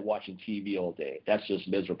in bed watching TV all day. That's just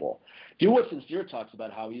miserable. Do what Sincere talks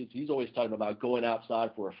about, how he's always talking about going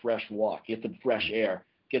outside for a fresh walk, get some fresh air,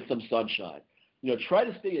 get some sunshine. Try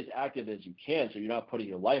to stay as active as you can so you're not putting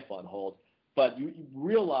your life on hold. But you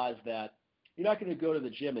realize that you're not going to go to the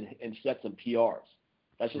gym and set some PRs.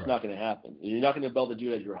 That's just not going to happen. You're not going to be able to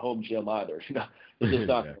do it at your home gym either. It's just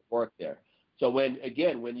not going to work there. So when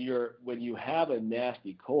you have a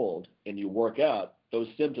nasty cold and you work out, those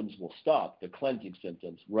symptoms will stop, the cleansing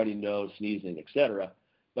symptoms, runny nose, sneezing, etc.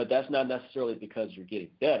 But that's not necessarily because you're getting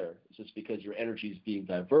better. It's just because your energy is being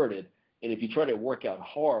diverted. And if you try to work out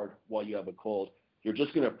hard while you have a cold, you're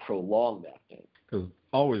just going to prolong that thing. Because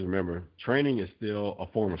always remember, training is still a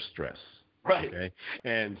form of stress. Right. Okay.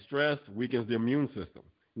 And stress weakens the immune system.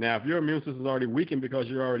 Now, if your immune system is already weakened because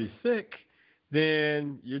you're already sick,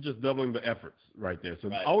 then you're just doubling the efforts right there. So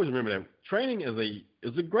always remember that training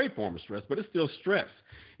is a great form of stress, but it's still stress.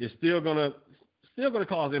 It's still gonna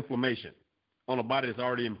cause inflammation on a body that's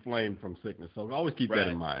already inflamed from sickness. So always keep that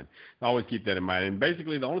in mind. Always keep that in mind. And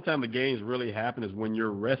basically, the only time the gains really happen is when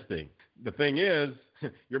you're resting. The thing is,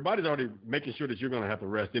 your body's already making sure that you're going to have to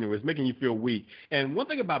rest anyway. It's making you feel weak. And one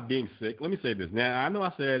thing about being sick, let me say this. Now, I know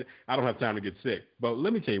I said I don't have time to get sick, but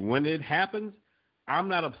let me tell you, when it happens, I'm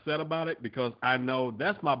not upset about it because I know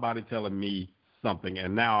that's my body telling me something,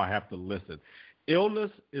 and now I have to listen.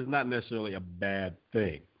 Illness is not necessarily a bad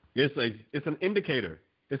thing. It's an indicator.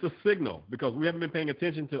 It's a signal because we haven't been paying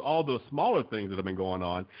attention to all the smaller things that have been going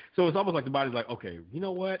on. So it's almost like the body's like, okay, you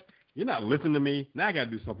know what? You're not listening to me. Now I got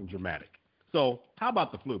to do something dramatic. So how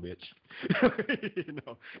about the flu, bitch?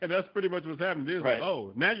 And that's pretty much what's happening. It's like,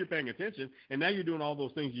 oh, now you're paying attention, and now you're doing all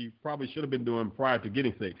those things you probably should have been doing prior to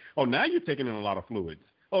getting sick. Oh, now you're taking in a lot of fluids.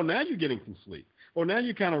 Oh, now you're getting some sleep. Or now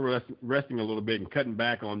you're kind of resting a little bit and cutting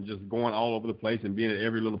back on just going all over the place and being at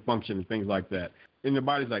every little function and things like that. And the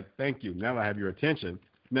body's like, thank you. Now I have your attention.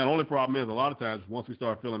 Now, the only problem is a lot of times once we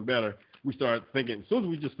start feeling better, we start thinking, as soon as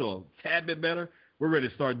we just feel a tad bit better, we're ready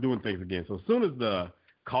to start doing things again. So as soon as the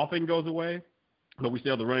coughing goes away, but we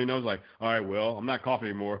still have the runny nose, like, all right, well, I'm not coughing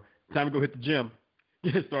anymore. Time to go hit the gym.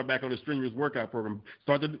 Start back on the strenuous workout program.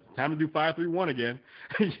 Time to do 5-3-1 again.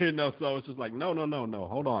 So it's just like, no.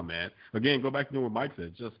 Hold on, man. Again, go back to doing what Mike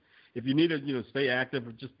said. Just if you need to, stay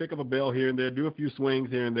active, just pick up a bell here and there, do a few swings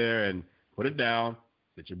here and there, and put it down.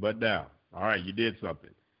 Sit your butt down. All right, you did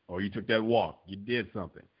something. Or you took that walk. You did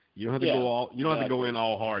something. You don't have to go in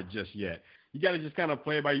all hard just yet. You got to just kind of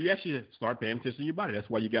play it by. You actually start paying attention to your body. That's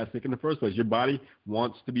why you got sick in the first place. Your body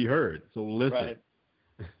wants to be heard. So listen. Right.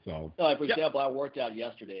 So. No, for example, I worked out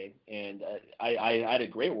yesterday, and I had a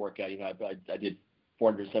great workout. I did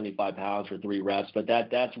 475 pounds for 3 reps, but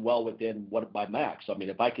that's well within what my max. So, I mean,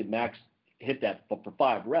 if I could hit that for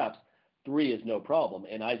 5 reps, 3 is no problem.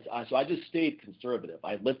 And so I just stayed conservative.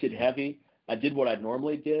 I lifted heavy. I did what I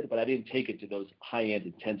normally did, but I didn't take it to those high-end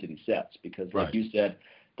intensity sets because, like you said,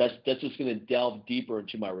 that's just going to delve deeper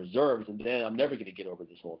into my reserves, and then I'm never going to get over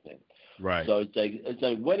this whole thing. Right. So it's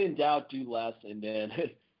like when in doubt, do less, and then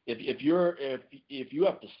if you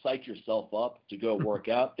have to psych yourself up to go work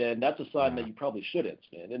out, then that's a sign that you probably shouldn't,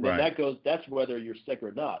 man. And then that's whether you're sick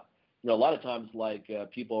or not. A lot of times,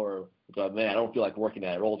 people are, man, I don't feel like working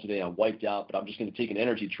at all today. I'm wiped out, but I'm just going to take an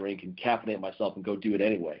energy drink and caffeinate myself and go do it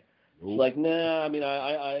anyway. It's like, nah. I mean,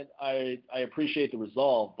 I appreciate the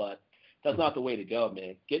resolve, but that's not the way to go,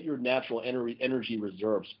 man. Get your natural energy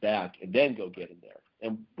reserves back and then go get in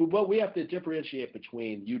there. But we have to differentiate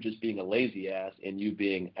between you just being a lazy ass and you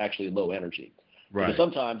being actually low energy. Right. Because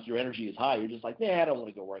sometimes your energy is high. You're just like, nah, I don't want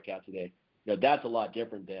to go work out today. That's a lot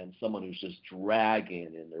different than someone who's just dragging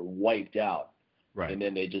and they're wiped out. Right. And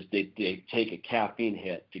then they take a caffeine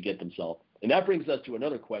hit to get themselves. And that brings us to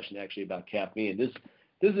another question actually about caffeine. This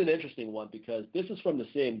is an interesting one because this is from the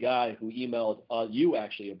same guy who emailed you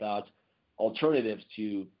actually about alternatives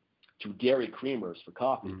to dairy creamers for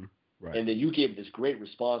coffee. Mm-hmm. Right. And then you gave this great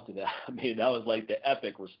response to that. I mean, that was like the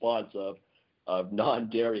epic response of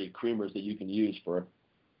non-dairy creamers that you can use for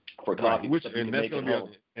coffee. Right. And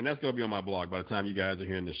that's going to be on my blog by the time you guys are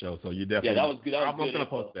hearing the show. So you definitely. Yeah, that was good. I'm going to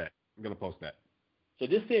post that. I'm going to post that. So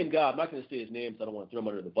this same guy, I'm not going to say his name, so I don't want to throw him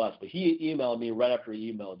under the bus, but he emailed me right after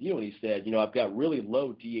he emailed you, and he said, I've got really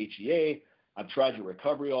low DHEA. I've tried your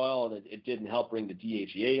recovery oil, and it didn't help bring the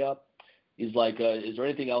DHEA up. He's like, is there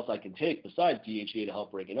anything else I can take besides DHEA to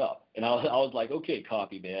help bring it up? And I was like, okay,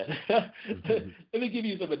 coffee, man. Let me give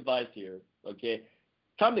you some advice here, okay?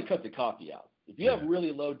 Time to cut the coffee out. If you have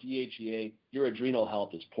really low DHEA, your adrenal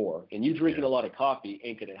health is poor, and you drinking a lot of coffee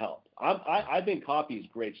ain't going to help. I think coffee is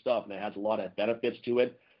great stuff, and it has a lot of benefits to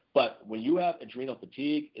it, But when you have adrenal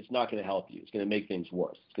fatigue, it's not going to help you. It's going to make things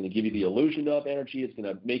worse. It's going to give you the illusion of energy. It's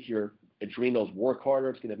going to make your adrenals work harder.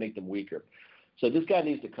 It's going to make them weaker. So this guy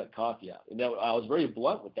needs to cut coffee out. And I was very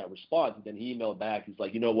blunt with that response. And then he emailed back. He's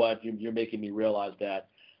like, you know what? You're making me realize that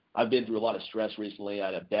I've been through a lot of stress recently.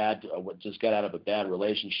 I just got out of a bad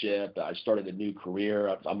relationship. I started a new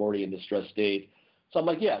career. I'm already in the stress state. So I'm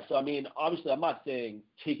like, yeah. So, I mean, obviously I'm not saying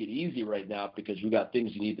take it easy right now because you got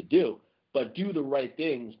things you need to do, but do the right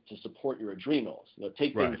things to support your adrenals.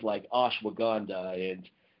 Take things like ashwagandha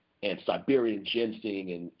and Siberian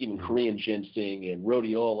ginseng and even Korean ginseng and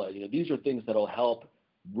rhodiola. These are things that will help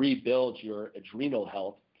rebuild your adrenal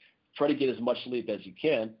health. Try to get as much sleep as you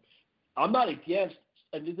can. I'm not against,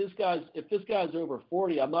 if this guy's over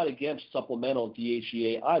 40, I'm not against supplemental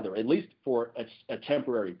DHEA either, at least for a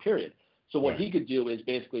temporary period. So what he could do is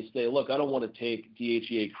basically say, look, I don't want to take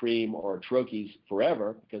DHEA cream or troches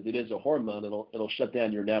forever because it is a hormone. It'll shut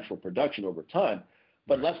down your natural production over time.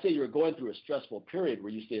 But let's say you're going through a stressful period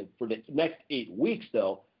where you say, for the next 8 weeks,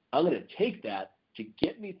 though, I'm going to take that to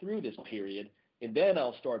get me through this period, and then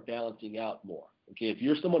I'll start balancing out more. Okay, if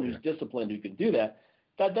you're someone who's disciplined who can do that,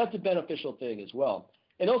 that's a beneficial thing as well.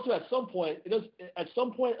 And also at some point,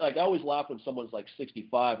 like I always laugh when someone's like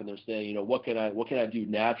 65 and they're saying, what can I do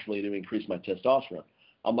naturally to increase my testosterone?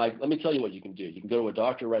 I'm like, let me tell you what you can do. You can go to a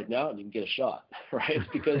doctor right now and you can get a shot, right?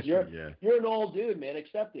 Because you're an old dude, man.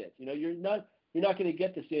 Accept it. You're not going to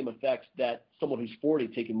get the same effects that someone who's 40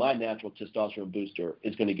 taking my natural testosterone booster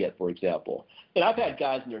is going to get, for example. And I've had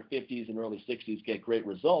guys in their 50s and early 60s get great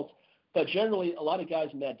results. But generally, a lot of guys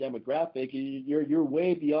in that demographic, you're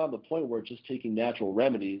way beyond the point where just taking natural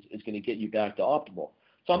remedies is going to get you back to optimal.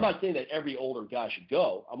 So I'm not saying that every older guy should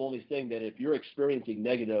go. I'm only saying that if you're experiencing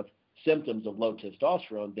negative symptoms of low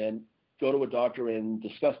testosterone, then go to a doctor and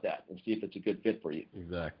discuss that and see if it's a good fit for you.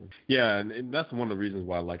 Exactly. Yeah, and that's one of the reasons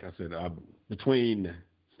why, like I said, between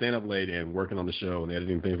staying up late and working on the show and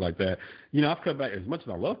editing things like that, I've cut back. As much as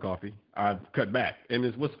I love coffee, I've cut back.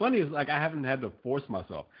 And what's funny is, like, I haven't had to force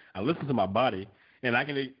myself. I listen to my body, and I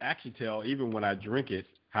can actually tell, even when I drink it,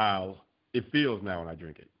 how it feels now when I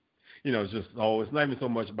drink it. It's just, it's not even so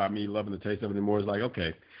much about me loving the taste of it anymore. It's like,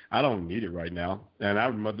 okay, I don't need it right now. And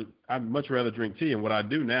I'd much rather drink tea. And what I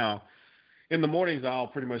do now, in the mornings, I'll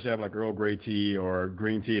pretty much have like Earl Grey tea or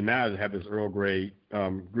green tea. And now I have this Earl Grey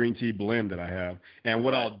green tea blend that I have. And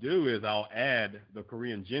what I'll do is I'll add the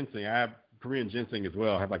Korean ginseng. I have Korean ginseng as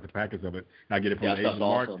well. I have like the packets of it. I get it from the Asian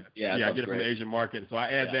market. Yeah, I get it from the Asian market. So I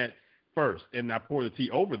add that first, and I pour the tea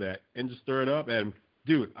over that and just stir it up. And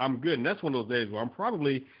dude, I'm good. And that's one of those days where I'm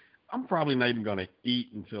probably not even going to eat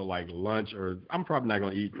until like lunch, or I'm probably not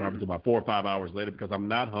going to eat until about 4 or 5 hours later because I'm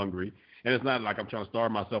not hungry. And it's not like I'm trying to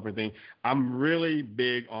starve myself or anything. I'm really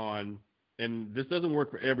big on, and this doesn't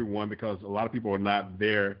work for everyone because a lot of people are not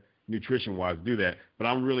there nutrition-wise to do that, but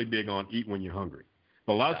I'm really big on eat when you're hungry.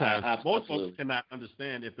 But a lot of times, most folks cannot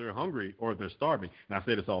understand if they're hungry or if they're starving. And I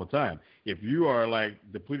say this all the time. If you are like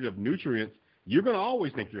depleted of nutrients, you're going to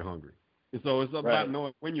always think you're hungry. And so it's about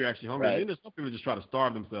knowing when you're actually hungry. And then there's some people who just try to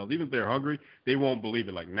starve themselves. Even if they're hungry, they won't believe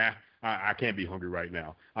it. Like, nah, I can't be hungry right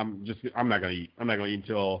now. I'm not going to eat. I'm not going to eat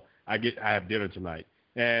until I have dinner tonight.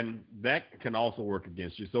 And that can also work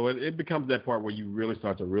against you. So it becomes that part where you really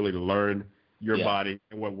start to really learn your body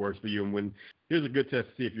and what works for you. And here's a good test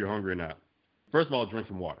to see if you're hungry or not. First of all, drink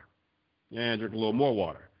some water. And drink a little more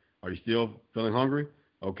water. Are you still feeling hungry?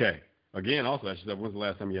 Okay. Again, also ask yourself, when's the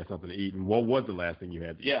last time you had something to eat, and what was the last thing you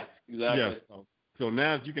had to eat? Yeah, exactly. Yeah. So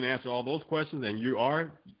now if you can answer all those questions and you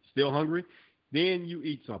are still hungry, then you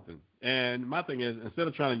eat something. And my thing is, instead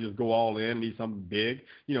of trying to just go all in and eat something big,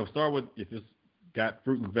 start with, if it's got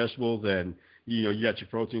fruit and vegetables and, you got your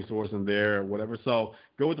protein source in there or whatever. So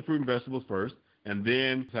go with the fruit and vegetables first, and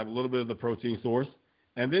then have a little bit of the protein source,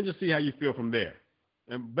 and then just see how you feel from there.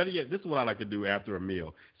 And better yet, this is what I like to do after a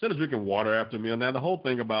meal. Instead of drinking water after a meal, now the whole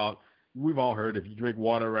thing about, we've all heard if you drink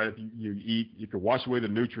water, right, if you eat, you can wash away the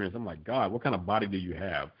nutrients. I'm like, God, what kind of body do you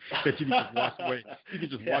have that you can just wash away? You can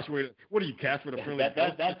just wash away. What do you, Casper the Friendly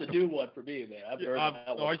Ghost? That's a new one for me, man. I've heard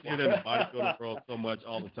that one. I used to hear that in the bodybuilding world so much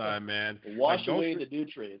all the time, man. Wash away the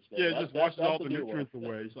nutrients, man. Yeah, just washing all the nutrients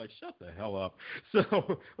away. It's like, shut the hell up.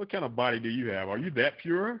 So what kind of body do you have? Are you that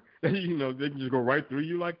pure? They can just go right through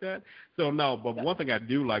you like that? So no, but one thing I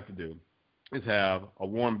do like to do is have a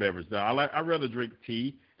warm beverage. Now, I'd rather drink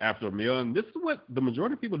tea after a meal, and this is what the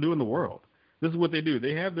majority of people do in the world. This is what they do.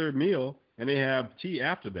 They have their meal, and they have tea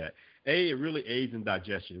after that. It really aids in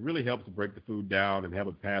digestion. It really helps to break the food down and have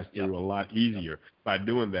it pass through a lot easier by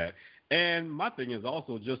doing that. And my thing is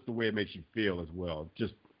also just the way it makes you feel as well.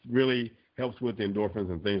 Just really helps with the endorphins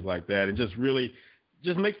and things like that. It just really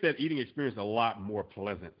just makes that eating experience a lot more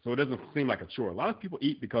pleasant. So it doesn't seem like a chore. A lot of people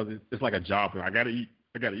eat because it's like a job thing. I got to eat.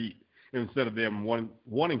 I got to eat. Instead of them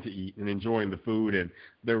wanting to eat and enjoying the food, and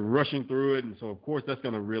they're rushing through it. And so, of course, that's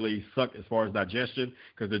going to really suck as far as digestion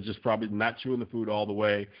because they're just probably not chewing the food all the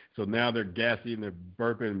way. So now they're gassy and they're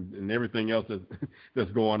burping and everything else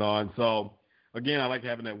that's going on. So, again, I like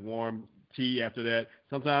having that warm tea after that.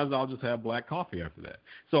 Sometimes I'll just have black coffee after that.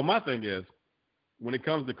 So my thing is, when it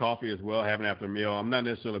comes to coffee as well, having after a meal, I'm not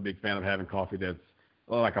necessarily a big fan of having coffee that's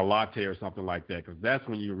like a latte or something like that, because that's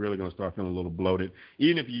when you're really going to start feeling a little bloated,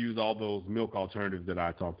 even if you use all those milk alternatives that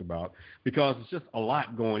I talked about, because it's just a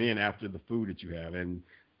lot going in after the food that you have. And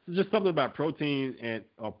it's just something about protein and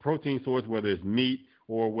a protein source, whether it's meat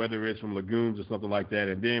or whether it's from legumes or something like that,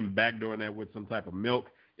 and then backdooring that with some type of milk,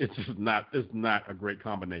 it's not a great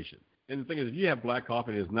combination. And the thing is, if you have black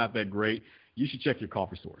coffee and it's not that great, you should check your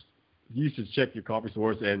coffee source. You should check your coffee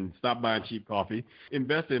source and stop buying cheap coffee.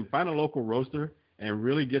 Find a local roaster and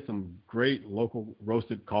really get some great local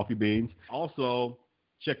roasted coffee beans. Also,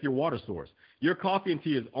 check your water source. Your coffee and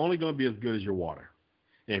tea is only going to be as good as your water.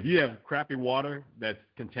 And if you have crappy water that's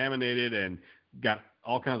contaminated and got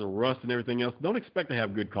all kinds of rust and everything else, don't expect to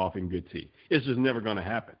have good coffee and good tea. It's just never going to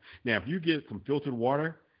happen. Now, if you get some filtered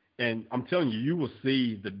water, and I'm telling you, you will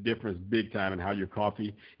see the difference big time in how your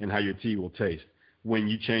coffee and how your tea will taste when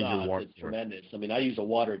you change your water. It's tremendous. I mean, I use a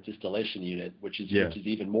water distillation unit, which is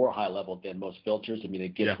even more high level than most filters. I mean,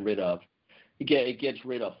 it gets rid of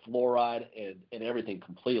fluoride and everything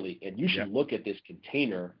completely. And you should look at this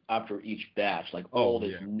container after each batch, like all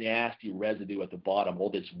this nasty residue at the bottom,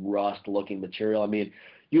 all this rust-looking material. I mean,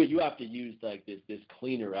 you have to use like this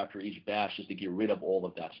cleaner after each batch just to get rid of all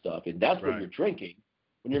of that stuff. And that's what you're drinking.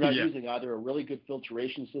 When you're not using either a really good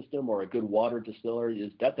filtration system or a good water distiller,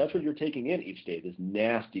 that's what you're taking in each day, this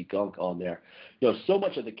nasty gunk on there. You know, so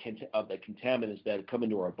much of the contaminants that come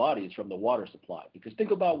into our body is from the water supply. Because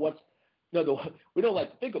think about we don't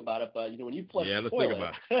like to think about it, but when you flush the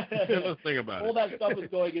toilet, let's think about it. All that stuff is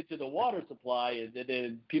going into the water supply, and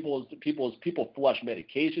then people flush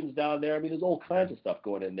medications down there. I mean, there's all kinds of stuff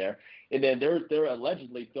going in there, and then they're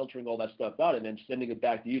allegedly filtering all that stuff out and then sending it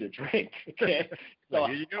back to you to drink. Okay, so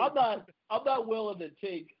I'm not willing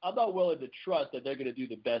to trust that they're going to do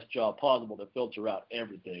the best job possible to filter out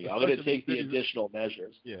everything. I'm going to take the additional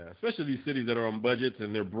measures. Yeah, especially these cities that are on budgets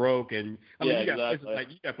and they're broke, and you got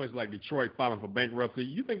places like Detroit filing for bankruptcy.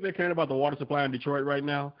 You think they're caring about the water supply in Detroit right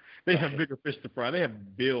now? They have bigger fish to fry. They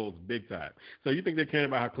have bills big time. So you think they're caring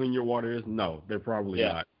about how clean your water is? No, they're probably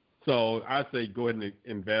not. So I say go ahead and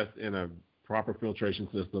invest in a proper filtration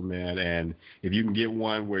system, man. And if you can get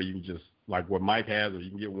one where you can just, like what Mike has, or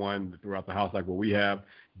you can get one throughout the house like what we have,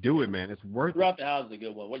 do it, man. It's worth it. Throughout the house is a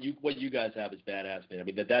good one. What you guys have is badass, man. I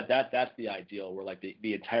mean, that's the ideal, where like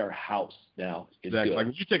the entire house now is good. Like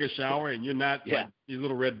when you take a shower and you're not like these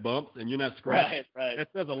little red bumps and you're not scratched, right. That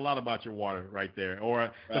says a lot about your water right there. Or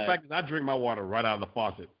the fact that I drink my water right out of the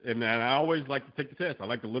faucet, and I always like to take the test. I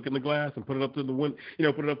like to look in the glass and put it up to the wind,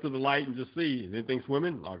 put it up to the light and just see. Is anything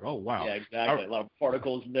swimming? Like, oh wow. Yeah, exactly. A lot of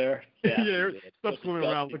particles in there. Stuff swimming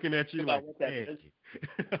around looking at you like, hey.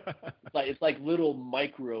 It's like little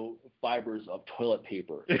micro fibers of toilet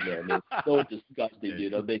paper in there. I mean, it's so disgusting,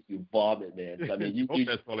 dude. It'll make you vomit, man. I mean, you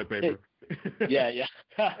that's toilet paper.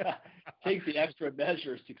 Take the extra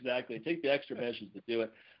measures, exactly. Take the extra measures to do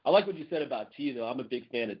it. I like what you said about tea, though. I'm a big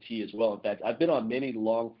fan of tea as well. In fact, I've been on many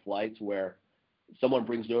long flights where someone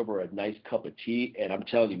brings over a nice cup of tea, and I'm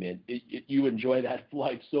telling you, man, you enjoy that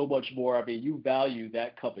flight so much more. I mean, you value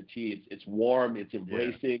that cup of tea. It's warm. It's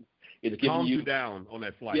embracing. It calms you down on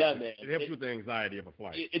that flight. Yeah, man. It helps with the anxiety of a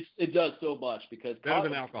flight. It does so much because better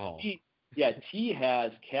than alcohol. Tea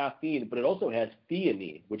has caffeine, but it also has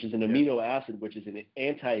theanine, which is an amino acid, which is an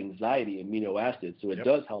anti-anxiety amino acid. So it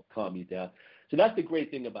does help calm you down. So that's the great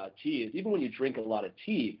thing about tea is even when you drink a lot of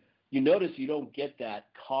tea, you notice you don't get that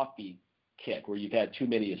coffee kick where you've had too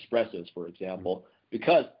many espressos, for example,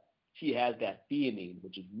 because tea has that theanine,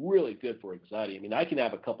 which is really good for anxiety. I mean, I can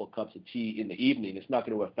have a couple cups of tea in the evening. It's not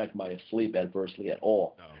going to affect my sleep adversely at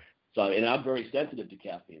all. No. So, and I'm very sensitive to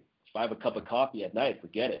caffeine. If I have a cup of coffee at night,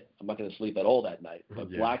 forget it. I'm not going to sleep at all that night. But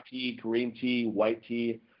black tea, green tea, white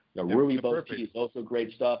tea, rooibos tea is also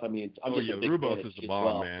great stuff. I mean, I'm just a big fan of rooibos is the tea bomb,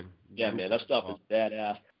 as well. man. Yeah, man, that stuff is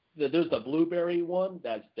badass. There's the blueberry one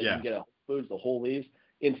that you can get at Whole Foods, the whole leaves.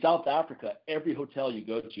 In South Africa, every hotel you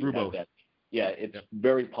go to has that. Yeah, it's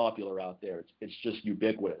very popular out there. It's just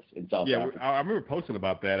ubiquitous in South Africa. Yeah, I remember posting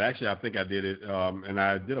about that. Actually, I think I did it, and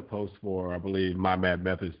I did a post for, I believe, My Mad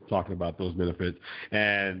Methods talking about those benefits.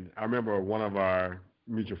 And I remember one of our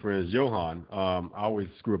mutual friends, Johan. I always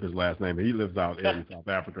screw up his last name, but he lives out in South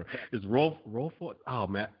Africa. It's Rolford. Oh,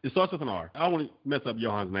 man. It starts with an R. I don't want to mess up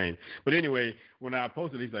Johan's name. But anyway, when I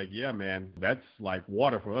posted, he's like, yeah, man, that's like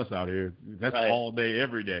water for us out here. That's all day,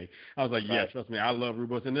 every day. I was like, yeah, trust me, I love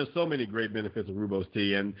rooibos. And there's so many great benefits of rooibos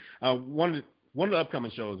tea. And one of the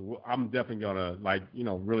upcoming shows, I'm definitely going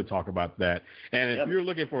to, really talk about that. And if you're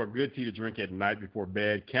looking for a good tea to drink at night before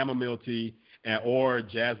bed, chamomile tea or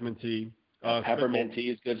jasmine tea. Peppermint tea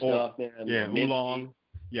is good stuff, man. Yeah, oolong.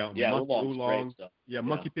 Oolong. Yeah,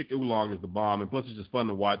 monkey pick oolong is the bomb. And plus, it's just fun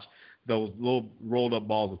to watch those little rolled up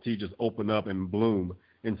balls of tea just open up and bloom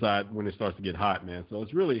inside when it starts to get hot, man. So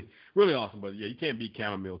it's really, really awesome. But, yeah, you can't beat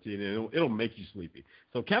chamomile tea, and it'll make you sleepy.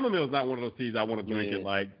 So chamomile is not one of those teas I want to drink at,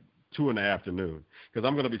 like, 2 in the afternoon because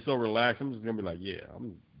I'm going to be so relaxed. I'm just going to be like, yeah,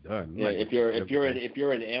 I'm done. Yeah, if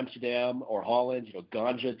you're in Amsterdam or Holland,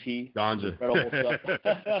 ganja tea. Ganja. Incredible stuff.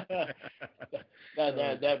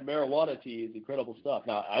 that marijuana tea is incredible stuff.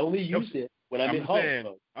 Now, I only use it when I'm in Holland.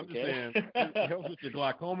 I'm just saying, it helps with your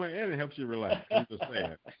glaucoma and it helps you relax. I'm just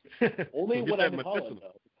saying. Only when I'm in Holland,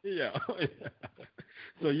 though. Yeah.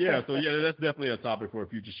 So that's definitely a topic for a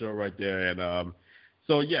future show right there. And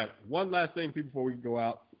one last thing, people,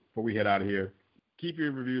 before we head out of here, keep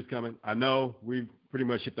your reviews coming. I know we've pretty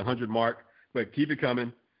much hit the 100 mark, but keep it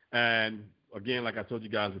coming. And again, like I told you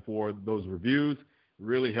guys before, those reviews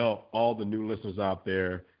really help all the new listeners out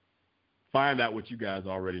there find out what you guys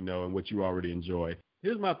already know and what you already enjoy.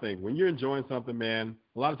 Here's my thing. When you're enjoying something, man,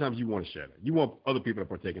 a lot of times you want to share it. You want other people to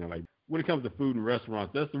partake in it. Like when it comes to food and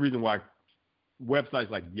restaurants, that's the reason why websites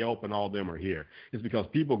like Yelp and all of them are here. It's because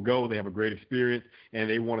people go, they have a great experience, and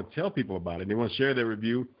they want to tell people about it. They want to share their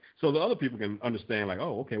review so the other people can understand, like,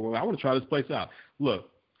 oh, okay, well, I want to try this place out. Look,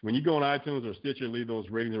 when you go on iTunes or Stitcher and leave those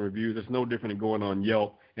ratings and reviews, it's no different than going on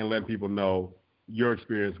Yelp and letting people know your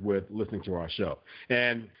experience with listening to our show.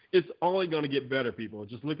 And it's only going to get better, people.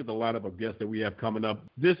 Just look at the lineup of guests that we have coming up.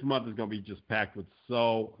 This month is going to be just packed with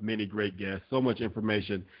so many great guests, so much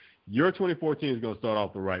information. Your 2014 is going to start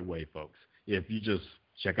off the right way, folks, if you just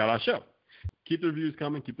check out our show. Keep the reviews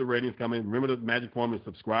coming. Keep the ratings coming. Remember the magic formula: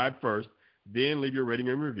 subscribe first, then leave your rating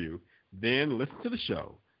and review, then listen to the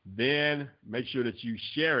show, then make sure that you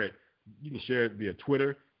share it. You can share it via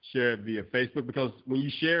Twitter, share it via Facebook, because when you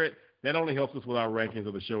share it, that only helps us with our rankings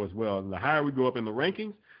of the show as well. And the higher we go up in the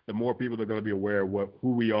rankings, the more people are going to be aware of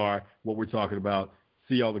who we are, what we're talking about,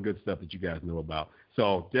 see all the good stuff that you guys know about.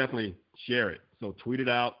 So definitely share it. So tweet it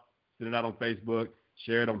out, send it out on Facebook,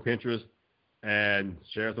 share it on Pinterest, and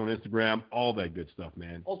share us on Instagram, all that good stuff,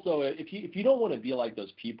 man. Also, if you don't want to be like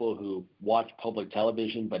those people who watch public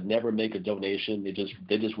television but never make a donation,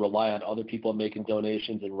 they just rely on other people making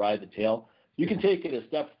donations and ride the tail, you can take it a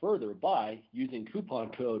step further by using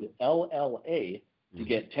coupon code LLA to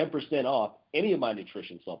get 10% off any of my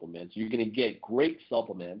nutrition supplements. You're going to get great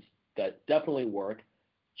supplements that definitely work.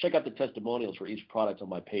 Check out the testimonials for each product on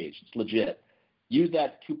my page. It's legit. Use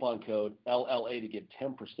that coupon code LLA to get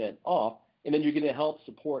 10% off. And then you're going to help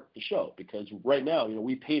support the show, because right now,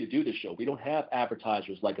 we pay to do the show. We don't have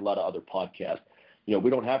advertisers like a lot of other podcasts. We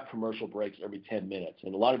don't have commercial breaks every 10 minutes.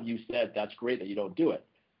 And a lot of you said that's great that you don't do it.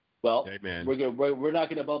 Well, we're not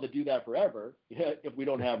going to be able to do that forever if we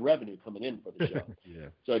don't have revenue coming in for the show. Yeah.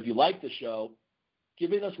 So if you like the show,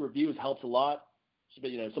 giving us reviews helps a lot.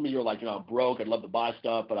 Some of you are like, I'm broke. I'd love to buy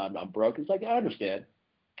stuff, but I'm broke. It's like, I understand.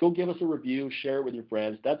 Go give us a review. Share it with your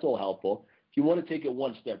friends. That's all helpful. If you want to take it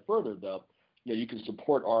one step further, though, you can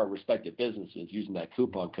support our respective businesses using that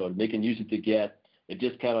coupon code. They can use it to get a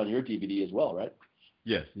discount on your DVD as well, right?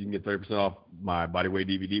 Yes, you can get 30% off my Bodyweight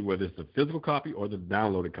DVD, whether it's the physical copy or the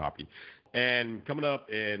downloaded copy. And coming up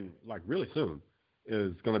in really soon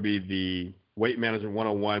is going to be the Weight Manager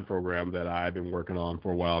 101 program that I've been working on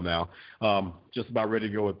for a while now. Just about ready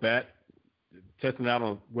to go with that. Testing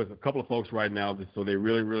out with a couple of folks right now, so they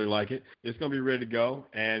really, really like it. It's going to be ready to go,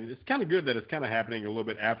 and it's kind of good that it's kind of happening a little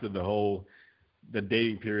bit after the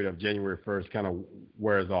dating period of January 1st kind of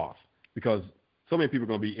wears off, because so many people are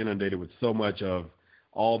going to be inundated with so much of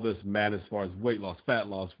all this madness as far as weight loss, fat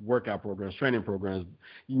loss, workout programs, training programs,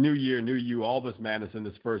 new year, new you, all this madness in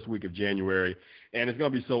this first week of January, and it's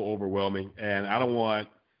going to be so overwhelming, and I don't want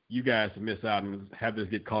you guys to miss out and have this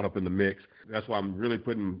get caught up in the mix. That's why I'm really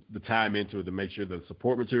putting the time into it to make sure the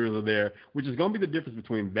support materials are there, which is going to be the difference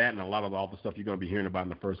between that and a lot of all the stuff you're going to be hearing about in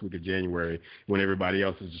the first week of January, when everybody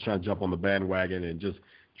else is just trying to jump on the bandwagon and just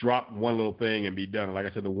drop one little thing and be done. Like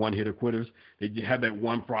I said, the one-hitter quitters, they have that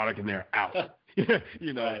one product and they're out.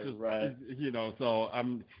 Right. So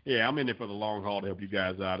I'm in there for the long haul to help you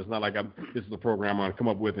guys out. It's not like this is a program I'm going to come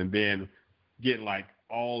up with and then get like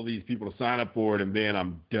all these people to sign up for it and then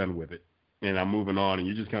I'm done with it. and I'm moving on, and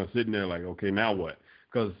you're just kind of sitting there like, okay, now what?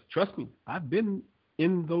 Because trust me, I've been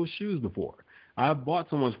in those shoes before. I've bought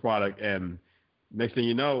someone's product, and next thing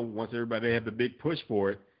you know, once they have the big push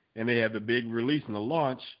for it, and they have the big release and the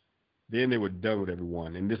launch, then they were done with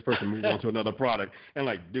everyone, and this person moved on to another product. And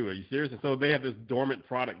like, dude, are you serious? And so they have this dormant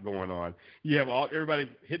product going on. You have everybody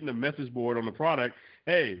hitting the message board on the product.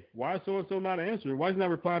 Hey, why is so-and-so not answering? Why is he not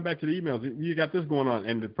replying back to the emails? You got this going on.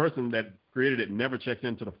 And the person that created it never checks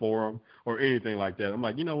into the forum or anything like that. I'm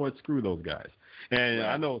like, you know what? Screw those guys. And right.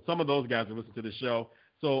 I know some of those guys will listen to the show.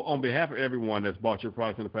 So on behalf of everyone that's bought your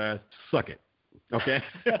products in the past, suck it. Okay.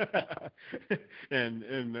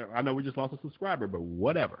 and I know we just lost a subscriber, but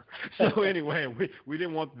whatever. So anyway, we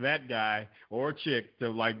didn't want that guy or chick to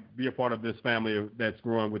like be a part of this family that's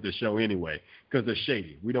growing with the show anyway, because they're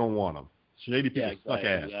shady. We don't want them. Shady people suck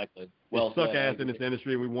ass. Exactly. Well, suck ass in this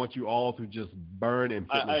industry. We want you all to just burn and.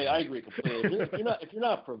 I agree completely. if you're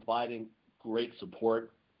not providing great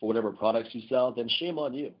support for whatever products you sell, then shame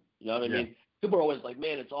on you. You know what I mean? People are always like,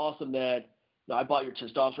 man, it's awesome that I bought your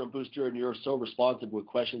testosterone booster and you're so responsive with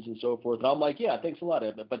questions and so forth. And I'm like, yeah, thanks a lot.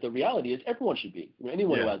 But the reality is everyone should be.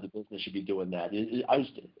 Anyone who has a business should be doing that. It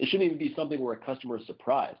shouldn't even be something where a customer is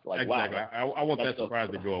surprised. Like, exactly. Wow. I want that surprise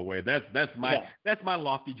to go away. That's my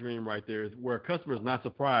lofty dream right there, is where a customer is not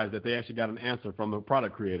surprised that they actually got an answer from the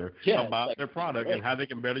product creator about their product and how they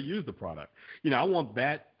can better use the product. I want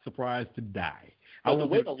that surprise to die. But the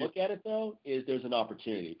way to look at it, though, is there's an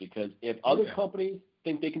opportunity, because if other companies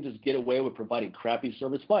think they can just get away with providing crappy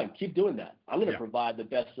service, fine, keep doing that. I'm going to provide the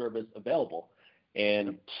best service available.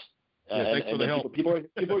 And, people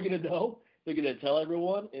are going to know. They're going to tell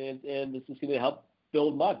everyone, and this is going to help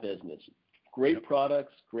build my business. Great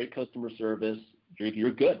products, great customer service.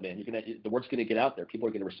 You're good, man. The word's going to get out there. People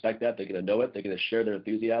are going to respect that. They're going to know it. They're going to share their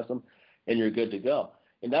enthusiasm, and you're good to go.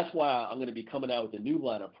 And that's why I'm going to be coming out with a new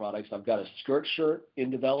line of products. I've got a skirt shirt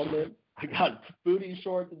in development. I got booty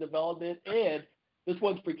shorts in development. And this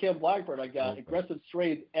one's for Kim Blackburn. I got aggressive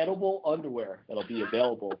strength edible underwear that'll be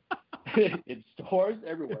available in stores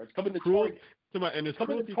everywhere. It's coming to Target. And it's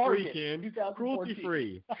cruelty-free, Ken.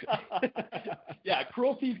 Cruelty-free. Yeah,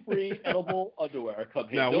 cruelty-free edible underwear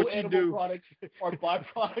coming. Now, no edible products or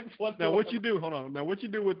byproducts whatsoever. Now, what you do, hold on. Now, what you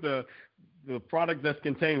do with the product that's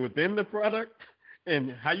contained within the product,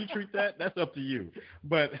 and how you treat that, that's up to you.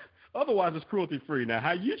 But otherwise, it's cruelty-free. Now,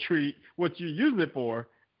 how you treat what you're using it for,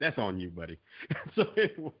 that's on you, buddy. So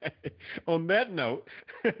anyway, on that note,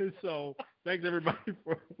 so thanks, everybody,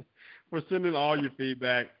 for sending all your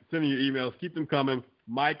feedback, sending your emails. Keep them coming.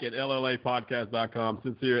 Mike@LLApodcast.com.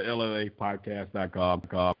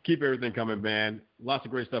 Sincere@LLApodcast.com. Keep everything coming, man. Lots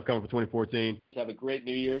of great stuff coming for 2014. Have a great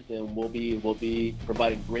New Year's, and we'll be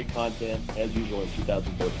providing great content as usual in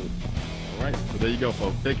 2014. All right. So there you go,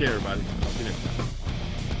 folks. Take care, everybody. Talk to you next time.